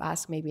free to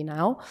ask maybe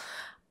now.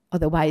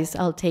 Otherwise,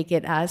 I'll take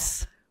it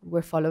as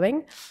we're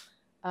following.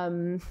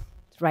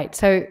 Right.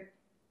 So.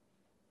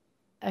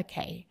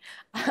 Okay,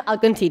 I'll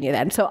continue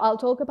then. So I'll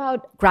talk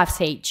about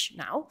GraphSage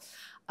now.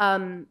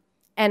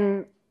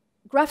 And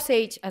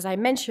GraphSage, as I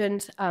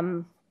mentioned,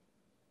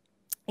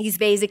 is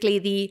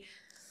basically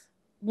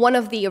one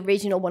of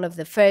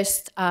the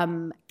first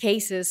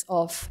cases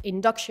of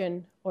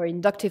induction or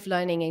inductive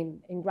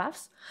learning in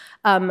graphs.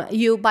 By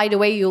the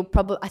way,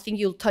 I think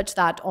you'll touch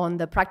that on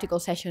the practical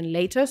session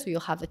later, so you'll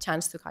have the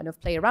chance to kind of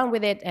play around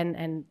with it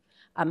and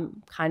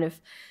kind of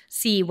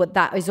see what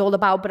that is all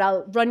about, but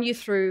I'll run you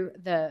through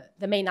the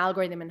main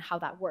algorithm and how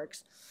that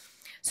works.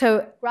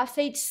 So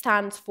GraphSage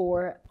stands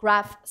for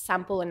Graph,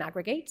 Sample, and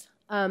Aggregate.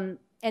 And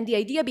the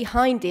idea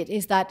behind it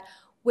is that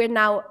we're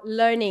now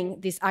learning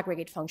this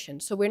aggregate function.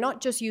 So we're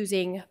not just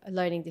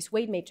learning this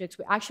weight matrix,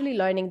 we're actually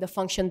learning the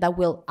function that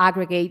will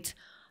aggregate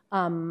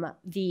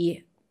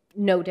the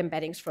node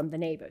embeddings from the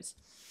neighbors.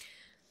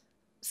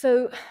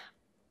 So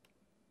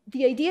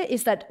the idea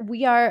is that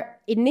we are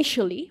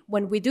initially,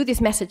 when we do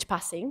this message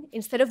passing,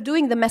 instead of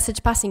doing the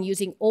message passing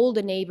using all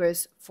the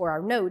neighbors for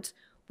our nodes,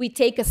 we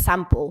take a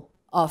sample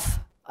of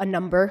a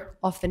number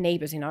of the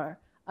neighbors in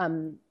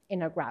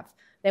in our graph.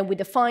 Then we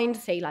defined,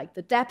 say, like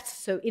the depth.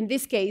 So in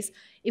this case,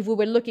 if we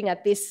were looking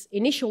at this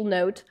initial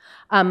node,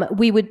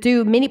 we would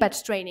do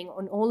mini-batch training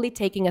on only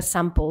taking a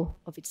sample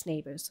of its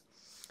neighbors.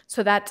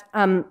 So that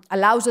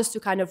allows us to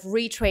kind of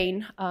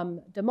retrain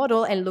the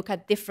model and look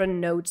at different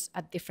nodes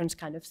at different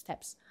kind of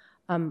steps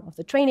of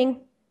the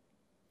training.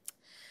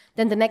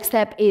 Then the next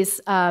step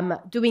is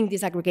doing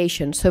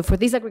disaggregation. So for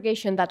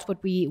disaggregation, that's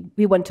what we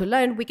want to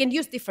learn. We can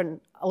use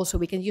different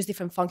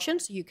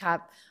functions. You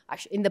have,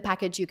 actually, in the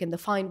package, you can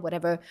define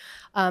whatever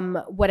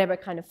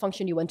kind of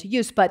function you want to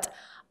use, but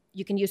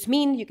you can use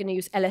mean, you can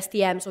use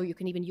LSTMs, or you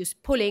can even use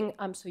pooling.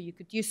 So you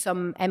could use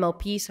some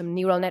MLP, some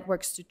neural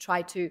networks, to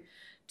try to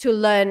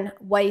learn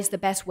what is the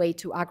best way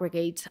to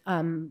aggregate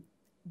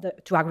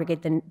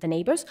the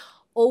neighbors,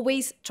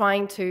 always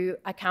trying to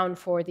account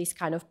for this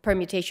kind of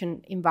permutation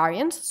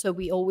invariance. So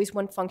we always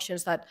want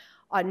functions that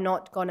are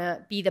not going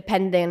to be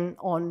dependent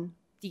on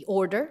the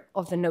order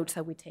of the nodes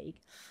that we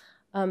take.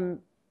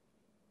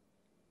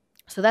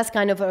 So that's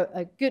kind of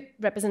a good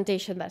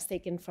representation that's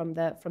taken from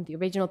the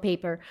original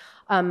paper,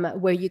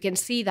 where you can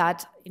see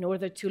that in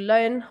order to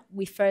learn,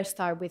 we first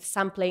start with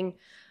sampling,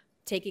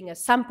 taking a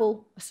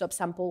sample, a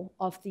subsample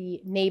of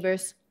the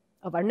neighbors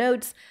of our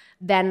nodes.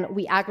 Then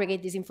we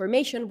aggregate this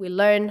information, we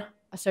learn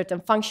a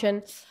certain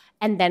function,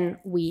 and then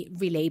we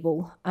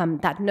relabel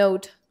that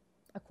node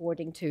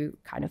according to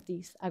kind of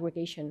these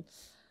aggregation.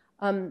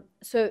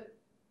 So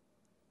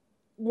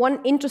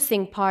one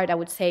interesting part, I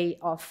would say,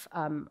 of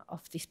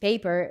this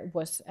paper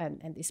was,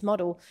 and this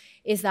model,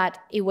 is that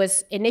it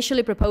was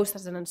initially proposed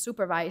as an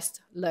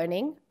unsupervised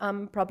learning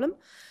problem.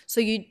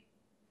 So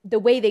the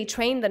way they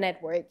train the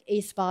network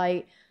is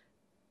by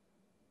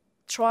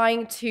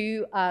trying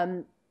to,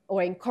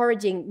 or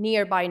encouraging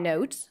nearby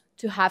nodes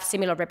to have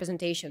similar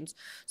representations.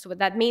 So what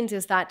that means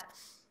is that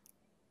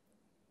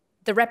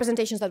the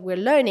representations that we're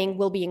learning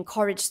will be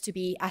encouraged to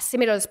be as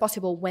similar as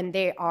possible when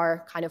they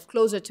are kind of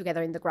closer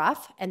together in the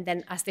graph, and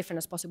then as different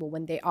as possible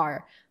when they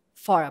are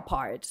far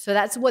apart. So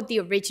that's what the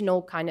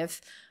original kind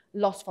of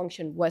loss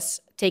function was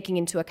taking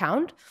into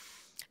account.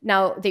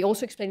 Now, they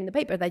also explain in the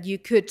paper that you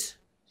could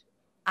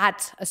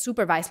add a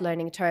supervised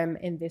learning term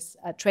in this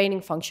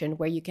training function,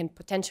 where you can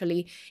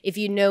potentially, if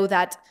you know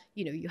that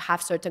you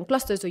have certain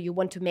clusters, or you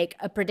want to make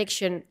a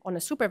prediction on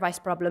a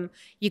supervised problem,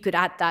 you could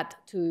add that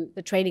to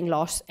the training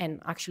loss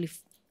and actually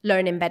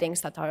learn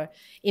embeddings that are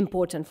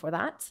important for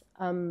that.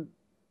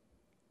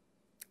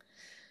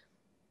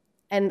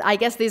 And I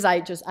guess this,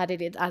 I just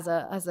added it as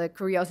a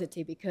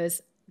curiosity,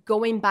 because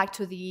going back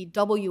to the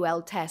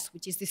WL test,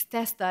 which is this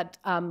test that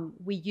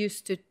we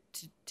use to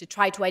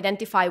try to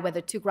identify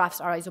whether two graphs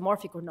are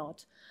isomorphic or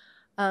not.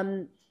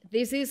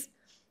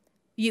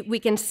 We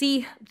can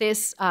see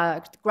this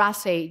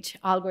graph age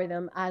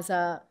algorithm as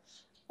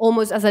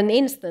almost as an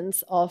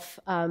instance of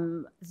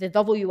the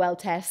WL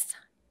test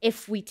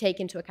if we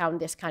take into account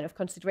this kind of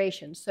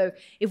consideration. So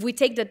if we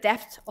take the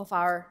depth of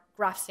our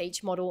graph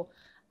stage model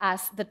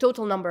as the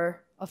total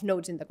number of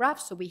nodes in the graph,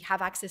 so we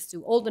have access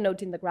to all the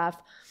nodes in the graph,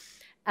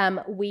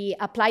 we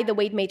apply the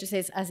weight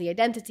matrices as the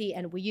identity,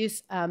 and we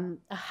use a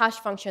hash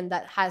function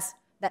that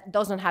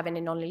doesn't have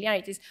any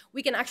nonlinearities.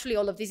 We can actually,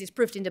 all of this is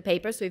proofed in the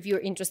paper, so if you're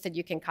interested,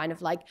 you can kind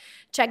of like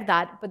check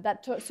that. But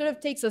that sort of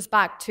takes us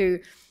back to,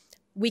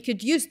 we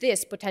could use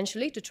this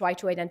potentially to try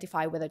to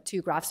identify whether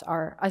two graphs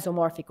are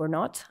isomorphic or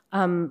not.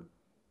 And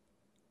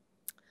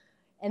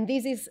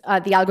this is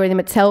the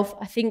algorithm itself.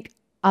 I think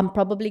I'm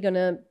probably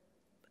gonna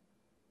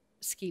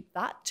skip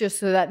that just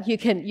so that you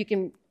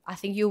can. I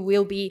think you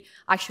will be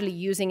actually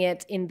using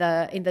it in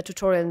the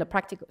tutorial, in the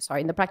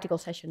practical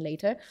session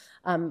later.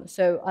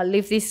 So I'll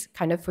leave this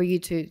kind of for you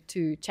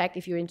to check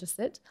if you're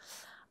interested.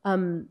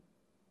 And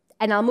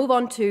I'll move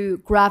on to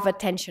graph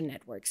attention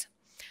networks.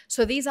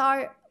 So these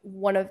are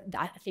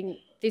I think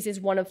this is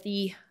one of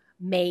the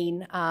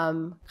main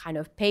kind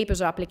of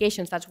papers or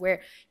applications. That's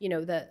where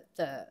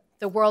the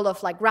world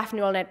of like graph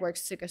neural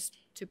networks took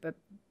a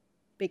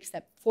big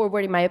step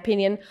forward, in my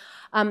opinion.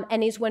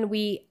 And is when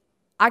we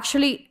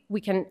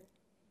can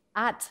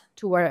add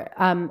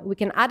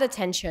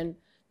attention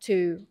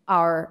to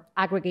our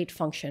aggregate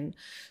function.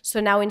 So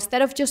now,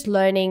 instead of just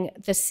learning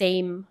the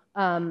same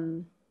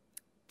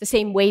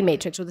way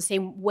matrix or the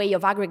same way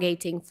of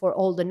aggregating for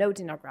all the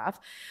nodes in our graph,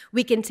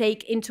 we can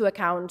take into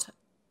account,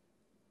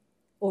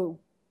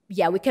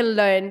 we can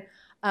learn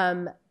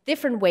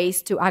different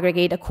ways to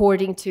aggregate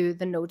according to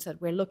the nodes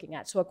that we're looking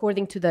at. So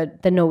according to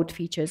the node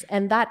features,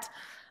 and that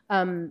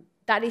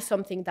is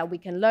something that we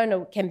can learn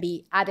or can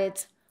be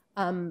added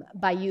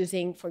by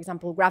using, for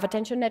example, graph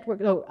attention network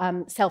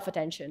or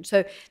self-attention.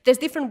 So there's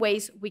different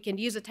ways we can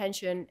use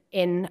attention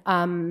in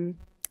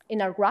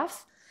our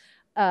graphs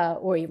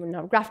or even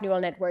our graph neural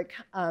network,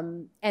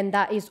 and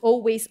that is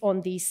always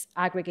on this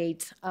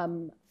aggregate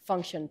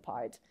function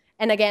part.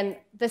 And again,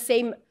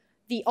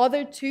 the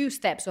other two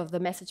steps of the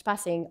message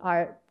passing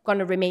are going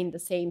to remain the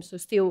same. So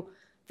still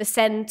the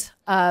send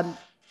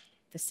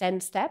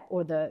step,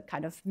 or the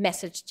kind of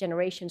message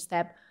generation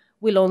step,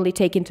 will only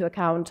take into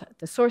account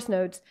the source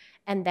nodes,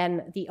 and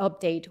then the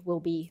update will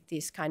be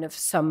this kind of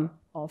sum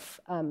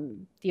of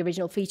the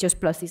original features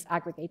plus this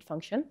aggregate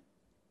function.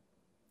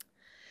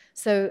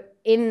 So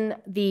in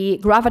the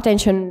graph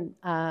attention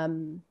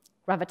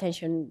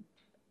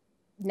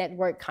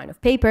network kind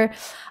of paper,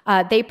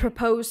 they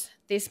propose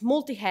this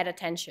multi-head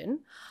attention.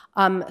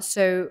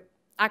 So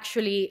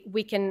actually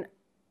we can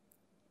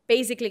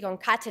basically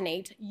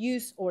concatenate,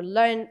 use or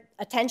learn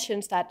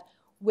attentions that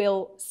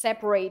will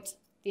separate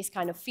this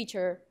kind of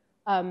feature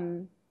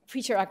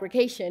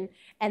aggregation,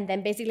 and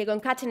then basically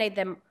concatenate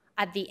them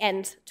at the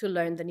end to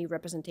learn the new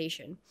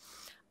representation.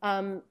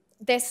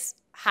 This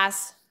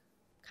has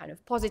kind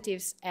of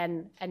positives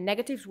and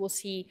negatives. We'll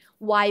see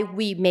why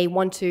we may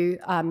want to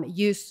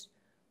use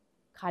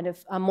kind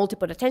of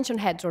multiple attention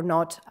heads or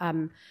not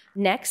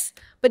next.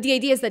 But the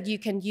idea is that you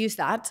can use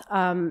that,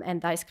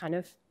 and that is kind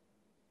of,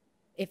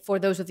 if for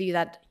those of you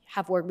that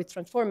have worked with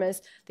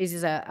transformers, this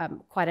is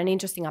quite an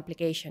interesting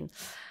application.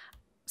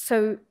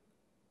 So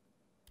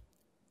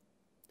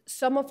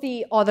some of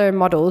the other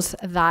models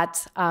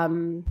that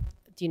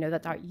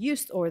that are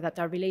used or that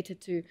are related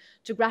to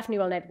graph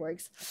neural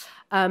networks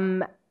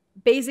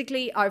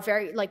basically are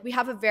very, like, we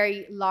have a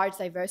very large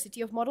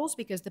diversity of models,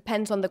 because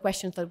depends on the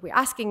questions that we're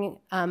asking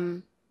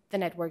the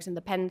networks, and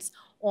depends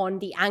on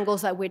the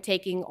angles that we're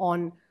taking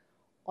on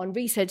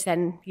research.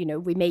 Then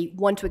we may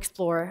want to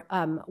explore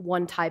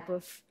one type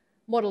of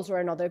models or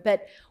another.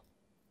 But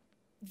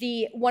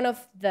one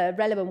of the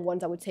relevant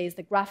ones, I would say, is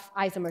the graph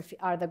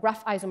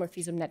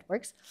isomorphism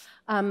networks.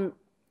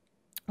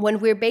 When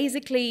we're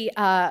basically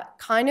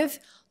kind of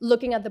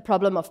looking at the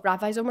problem of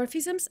graph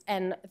isomorphisms,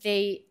 and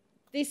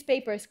this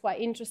paper is quite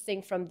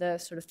interesting from the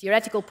sort of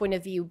theoretical point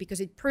of view, because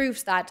it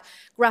proves that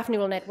graph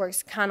neural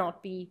networks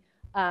cannot be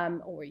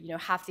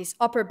have this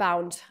upper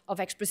bound of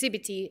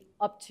expressivity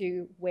up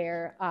to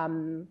where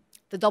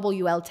the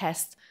WL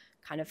test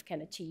kind of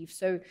can achieve.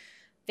 So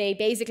they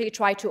basically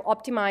try to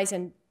optimize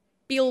and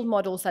build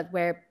models that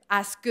were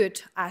as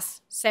good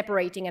as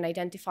separating and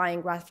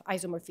identifying graph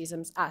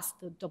isomorphisms as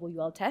the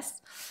WL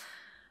test.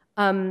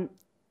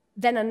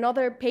 Then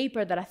another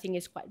paper that I think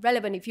is quite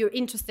relevant, if you're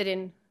interested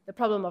in the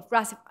problem of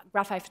graph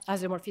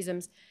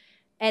isomorphisms,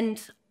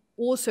 and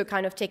also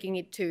kind of taking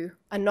it to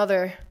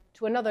another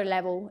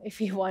level, if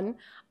you want,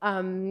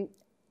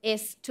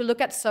 is to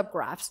look at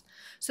subgraphs.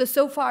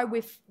 So far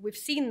we've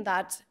seen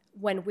that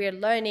when we're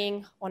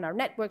learning on our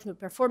networks, we're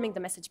performing the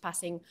message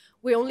passing,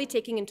 we're only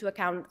taking into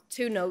account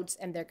two nodes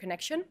and their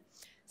connection.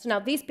 So now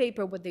this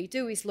paper, what they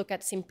do is look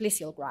at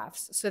simplicial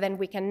graphs. So then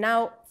we can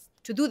now,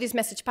 to do this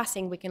message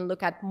passing, we can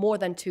look at more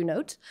than two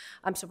nodes.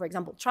 So for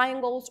example,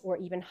 triangles or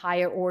even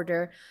higher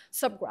order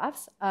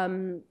subgraphs,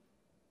 and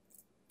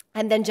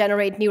then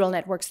generate neural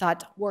networks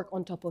that work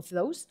on top of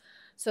those.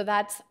 So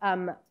that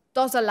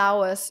does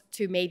allow us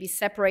to maybe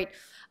separate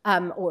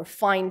or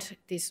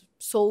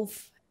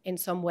solve in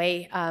some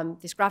way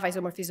this graph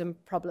isomorphism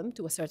problem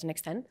to a certain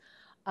extent.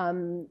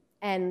 And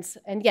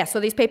yeah, so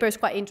this paper is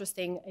quite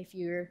interesting if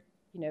you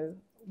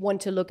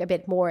want to look a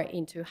bit more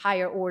into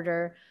higher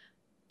order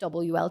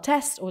WL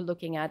tests, or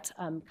looking at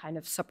kind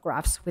of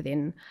subgraphs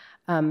within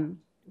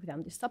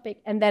this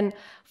topic. And then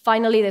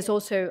finally, there's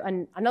also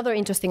another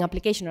interesting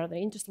application, another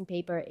interesting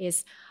paper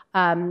is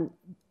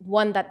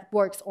one that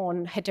works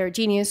on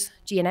heterogeneous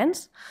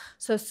GNNs.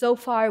 So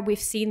far we've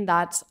seen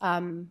that,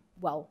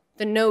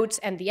 the nodes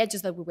and the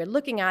edges that we were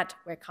looking at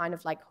were kind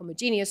of like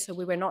homogeneous, so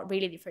we were not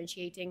really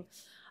differentiating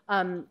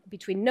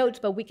between nodes,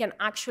 but we can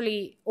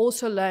actually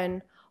also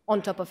learn on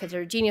top of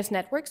heterogeneous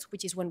networks,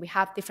 which is when we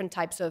have different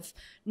types of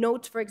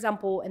nodes, for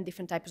example, and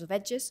different types of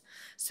edges.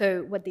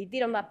 So what they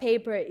did on that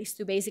paper is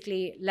to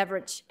basically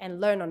leverage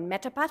and learn on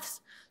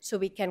metapaths, so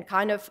we can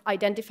kind of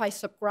identify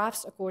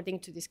subgraphs according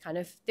to this kind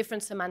of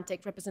different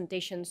semantic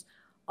representations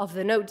of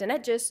the nodes and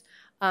edges,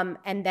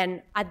 and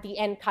then at the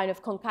end kind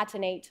of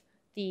concatenate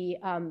the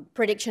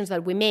predictions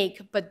that we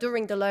make, but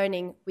during the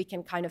learning, we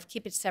can kind of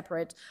keep it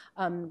separate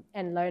and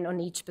learn on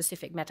each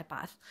specific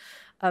metapath.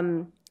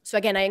 So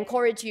again, I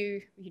encourage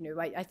you,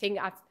 I think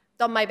I've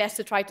done my best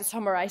to try to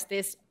summarize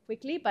this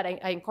quickly, but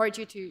I encourage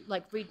you to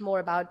read more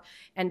about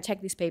and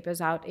check these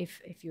papers out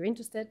if you're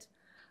interested.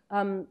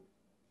 And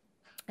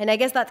I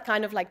guess that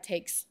kind of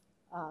takes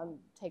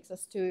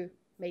us to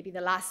maybe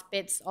the last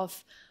bits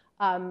of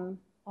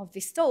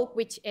this talk,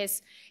 which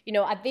is,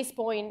 at this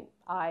point,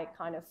 I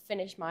kind of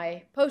finished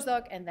my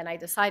postdoc, and then I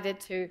decided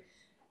to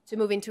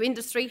move into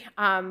industry.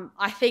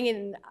 I think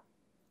in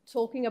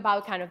talking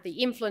about kind of the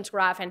influence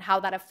graph and how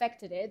that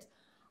affected it,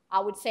 I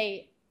would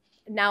say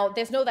now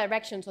there's no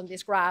directions on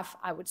this graph.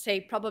 I would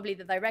say probably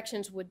the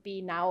directions would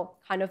be now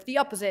kind of the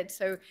opposite.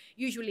 So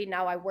usually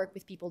now I work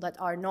with people that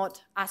are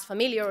not as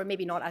familiar or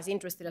maybe not as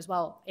interested as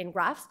well in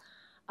graphs.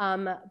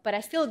 But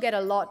I still get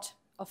a lot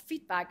of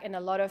feedback and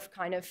a lot of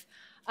kind of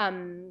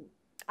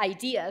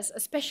ideas,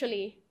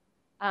 especially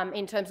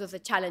in terms of the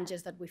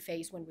challenges that we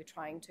face when we're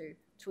trying to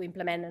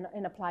implement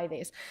and apply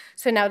this.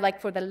 So now,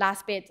 for the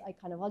last bit,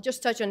 I'll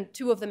just touch on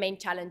two of the main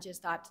challenges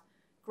that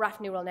graph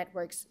neural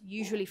networks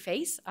usually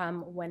face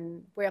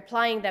when we're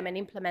applying them and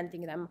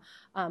implementing them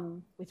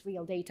with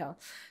real data.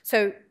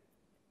 So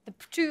the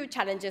two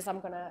challenges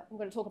I'm gonna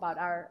talk about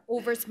are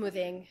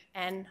over-smoothing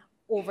and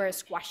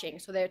over-squashing.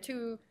 So there are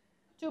two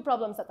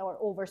problems that are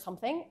over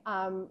something.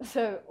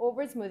 So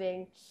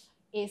over-smoothing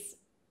is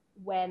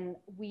when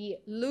we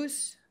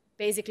lose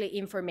basically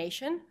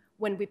information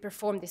when we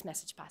perform this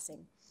message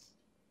passing.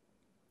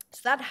 So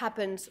that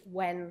happens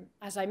when,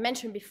 as I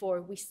mentioned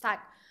before, we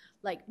stack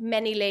like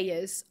many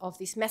layers of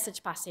this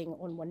message passing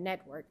on one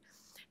network.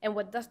 And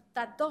what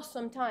that does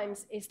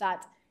sometimes is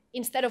that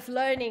instead of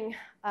learning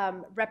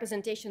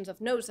representations of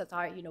nodes that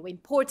are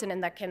important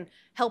and that can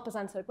help us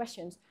answer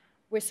questions,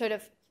 we're sort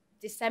of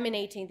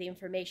disseminating the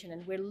information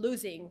and we're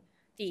losing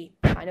the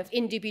kind of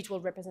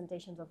individual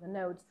representations of the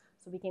nodes.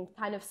 So we can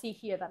kind of see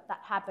here that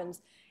that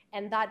happens,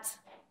 and that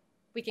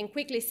we can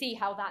quickly see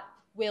how that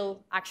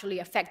will actually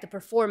affect the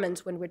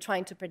performance when we're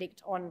trying to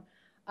predict on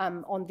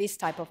this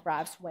type of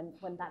graphs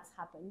when that's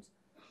happened.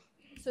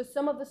 So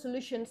some of the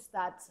solutions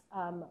that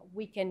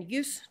we can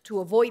use to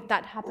avoid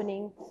that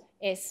happening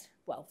is,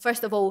 well,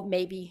 first of all,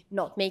 maybe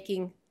not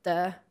making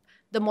the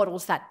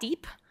models that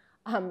deep.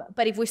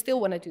 But if we still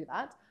want to do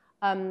that,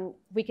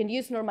 we can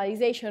use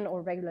normalization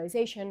or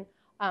regularization,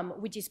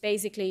 which is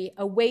basically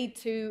a way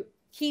to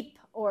keep,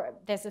 or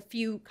there's a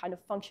few kind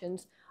of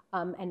functions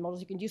and models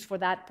you can use for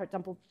that. For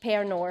example,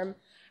 pair norm,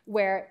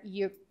 where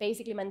you're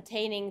basically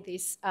maintaining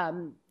this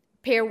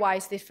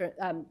pairwise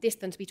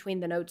distance between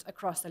the nodes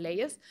across the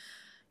layers.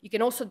 You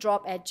can also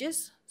drop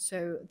edges.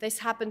 So this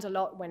happens a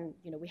lot when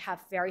we have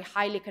very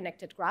highly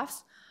connected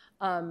graphs,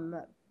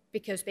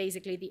 because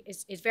basically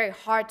it's very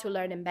hard to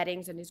learn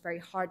embeddings, and it's very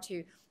hard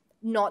to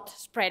not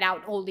spread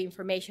out all the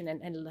information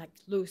and like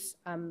lose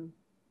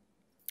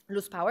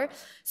power.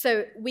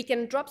 So we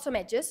can drop some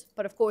edges,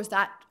 but of course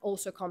that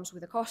also comes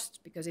with a cost,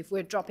 because if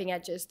we're dropping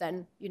edges,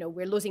 then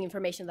we're losing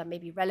information that may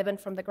be relevant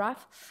from the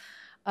graph.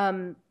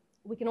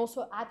 We can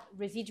also add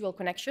residual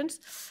connections.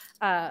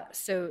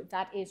 So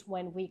that is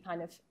when we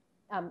kind of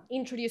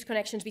introduce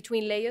connections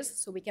between layers,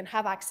 so we can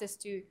have access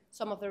to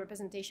some of the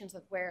representations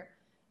that were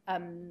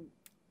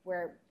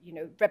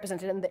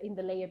represented in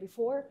the layer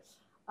before.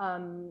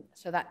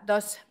 So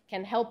that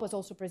can help us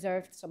also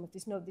preserve some of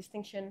this node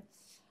distinction.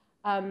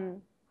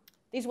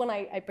 This one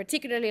I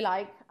particularly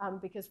like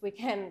because we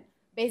can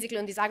basically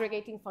on these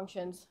aggregating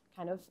functions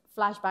kind of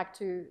flash back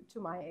to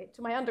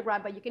my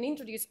undergrad, but you can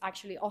introduce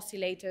actually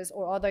oscillators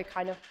or other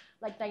kind of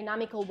like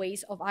dynamical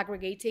ways of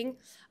aggregating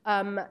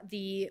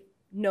the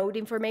node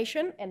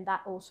information, and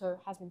that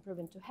also has been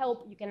proven to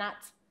help. You can add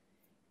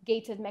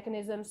gated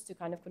mechanisms to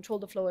kind of control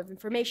the flow of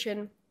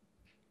information.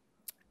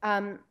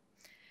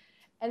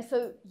 And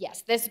so,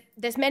 yes,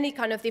 there's many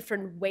kind of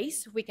different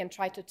ways we can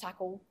try to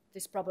tackle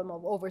this problem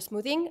of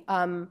over-smoothing.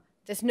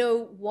 There's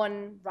no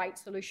one right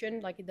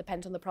solution. Like, it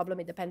depends on the problem.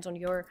 It depends on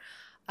your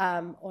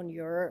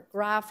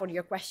graph, on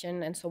your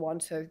question, and so on.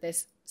 So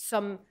there's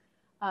some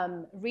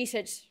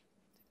research,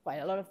 quite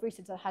a lot of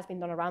research that has been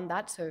done around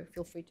that. So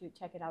feel free to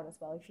check it out as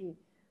well if you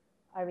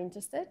are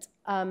interested.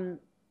 And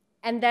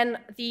then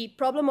the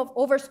problem of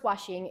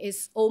over-squashing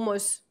is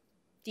almost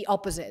the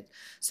opposite.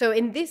 So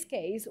in this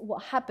case,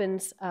 what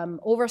happens,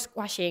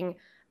 over-squashing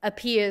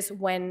appears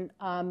when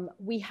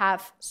we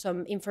have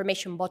some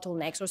information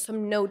bottlenecks or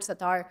some nodes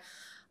that are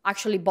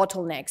actually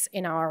bottlenecks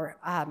in our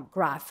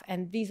graph.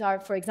 And these are,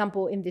 for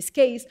example, in this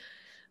case,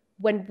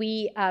 when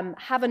we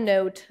have a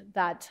node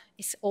that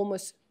is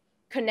almost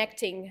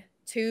connecting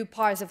two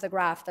parts of the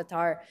graph that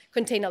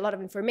contain a lot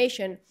of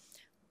information,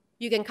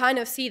 you can kind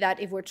of see that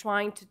if we're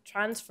trying to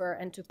transfer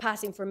and to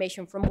pass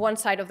information from one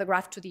side of the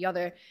graph to the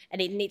other,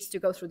 and it needs to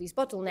go through this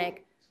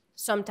bottleneck,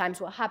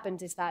 sometimes what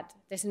happens is that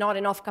there's not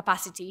enough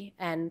capacity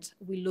and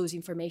we lose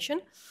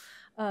information.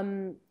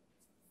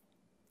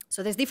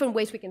 So there's different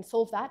ways we can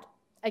solve that.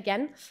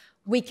 Again,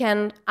 we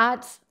can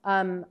add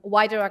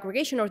wider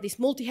aggregation or this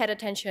multi-head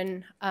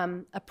attention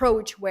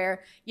approach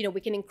where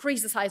we can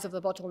increase the size of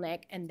the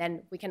bottleneck and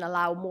then we can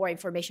allow more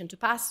information to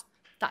pass.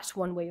 That's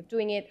one way of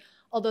doing it,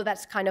 although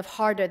that's kind of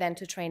harder than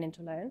to train and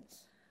to learn.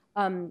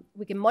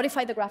 We can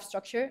modify the graph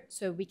structure.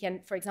 So we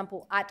can, for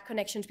example, add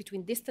connections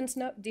between distant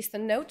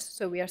nodes.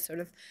 So we are sort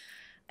of,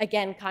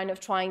 again, kind of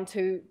trying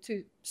to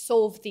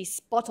solve this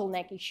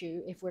bottleneck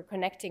issue if we're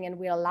connecting and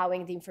we're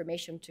allowing the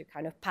information to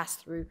kind of pass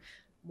through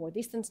more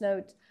distant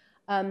nodes.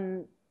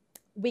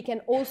 We can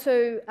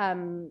also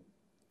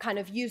kind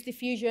of use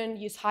diffusion,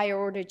 use higher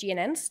order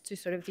GNNs to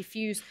sort of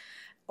diffuse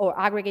or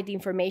aggregate the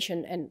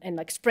information and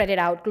like spread it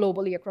out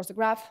globally across the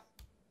graph.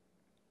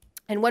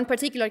 And one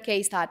particular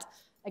case that,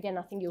 again,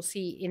 I think you'll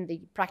see in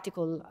the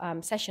practical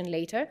session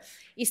later,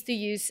 is to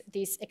use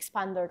this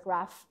expander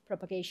graph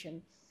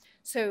propagation.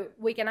 So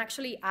we can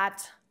actually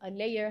add a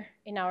layer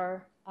in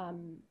our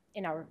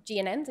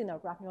GNNs, in our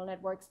graph neural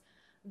networks,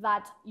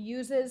 that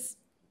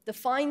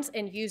defines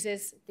and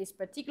uses this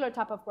particular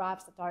type of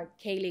graphs that are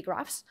Cayley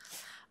graphs.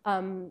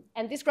 And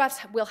these graphs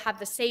will have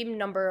the same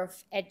number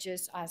of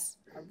edges as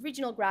our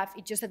original graph,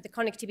 it's just that the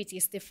connectivity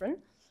is different.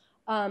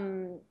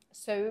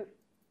 So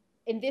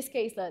in this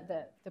case,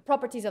 the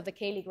properties of the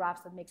Cayley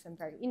graphs that makes them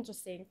very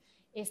interesting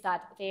is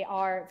that they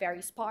are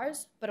very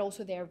sparse, but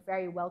also they're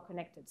very well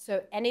connected.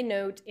 So any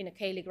node in a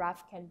Cayley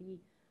graph can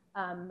be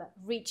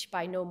reached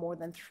by no more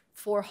than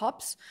 4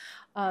 hops.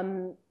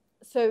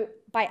 So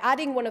by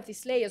adding one of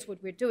these layers,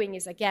 what we're doing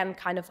is, again,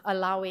 kind of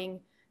allowing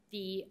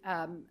the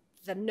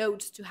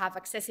nodes to have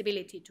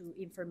accessibility to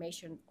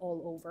information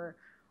all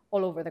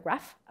over the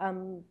graph.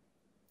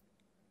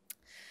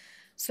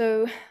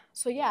 So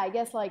yeah, I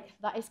guess like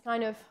that is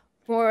kind of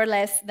more or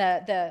less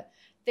the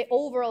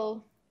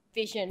overall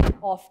vision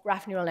of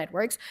graph neural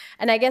networks.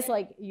 And I guess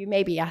like you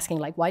may be asking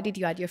like, why did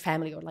you add your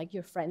family or like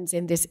your friends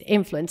in this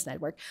influence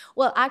network?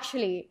 Well,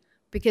 actually,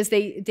 because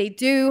they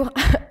do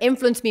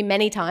influence me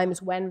many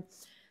times when,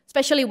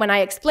 especially when I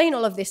explain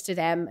all of this to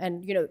them,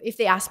 and if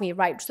they ask me,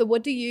 right, so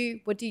what do you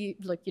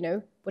like,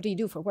 what do you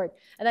do for work?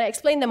 And then I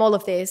explain them all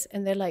of this,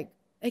 and they're like,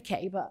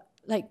 okay, but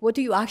like, what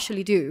do you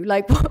actually do?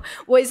 Like,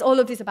 what is all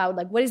of this about?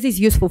 Like, what is this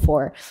useful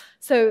for?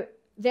 So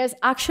there's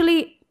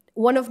actually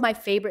one of my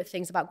favorite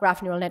things about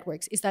graph neural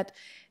networks is that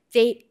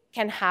they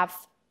can have,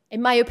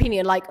 in my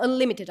opinion, like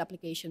unlimited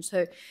applications.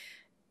 So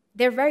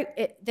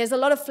there's a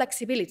lot of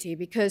flexibility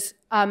because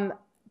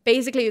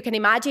basically you can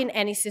imagine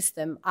any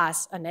system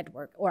as a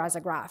network or as a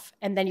graph,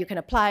 and then you can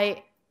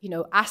apply,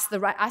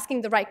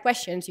 asking the right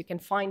questions, you can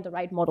find the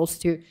right models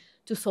to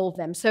solve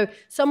them. So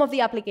some of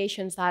the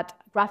applications that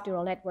graph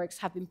neural networks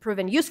have been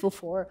proven useful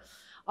for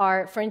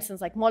are, for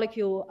instance, like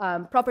molecule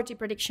property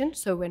prediction.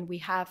 So when we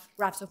have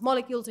graphs of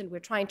molecules and we're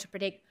trying to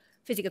predict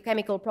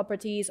physicochemical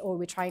properties, or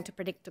we're trying to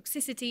predict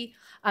toxicity,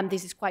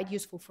 this is quite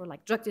useful for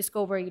like drug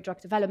discovery,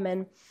 drug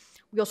development.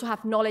 We also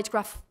have knowledge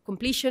graph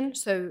completion.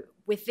 So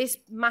with this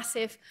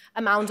massive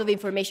amount of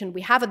information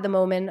we have at the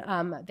moment,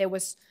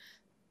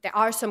 there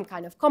are some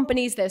kind of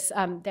companies, there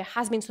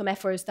has been some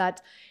efforts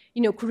that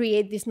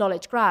create these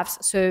knowledge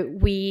graphs. So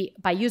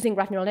by using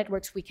graph neural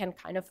networks, we can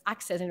kind of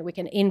access and we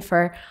can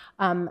infer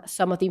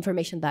some of the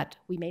information that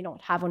we may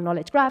not have on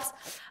knowledge graphs.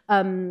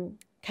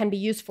 Can be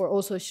used for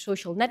also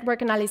social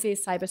network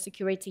analysis,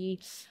 cybersecurity,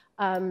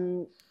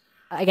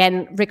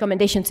 again,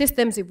 recommendation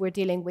systems if we're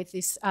dealing with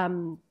this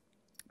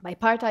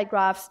bipartite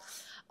graphs,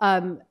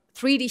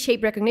 3D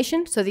shape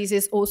recognition. So this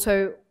is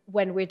also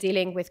when we're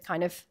dealing with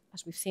kind of,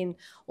 as we've seen,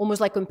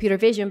 almost like computer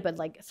vision, but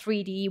like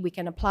 3D, we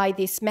can apply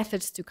these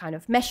methods to kind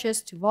of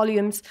meshes, to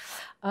volumes,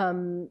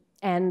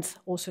 and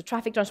also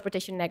traffic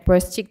transportation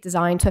networks, chip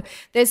design. So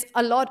there's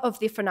a lot of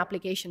different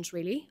applications,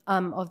 really,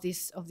 of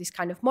these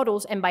kind of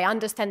models. And by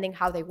understanding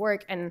how they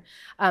work and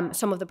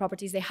some of the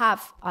properties they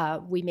have,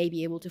 we may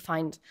be able to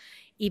find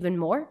even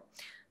more.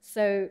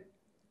 So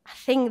I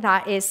think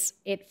that is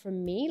it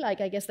from me.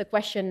 Like, I guess the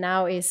question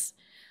now is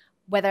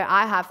whether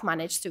I have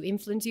managed to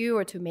influence you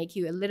or to make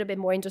you a little bit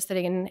more interested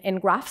in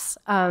graphs.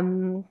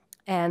 And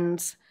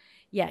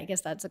yeah, I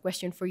guess that's a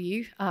question for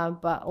you,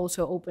 but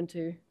also open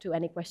to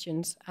any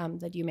questions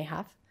that you may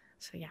have.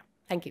 So yeah,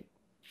 thank you.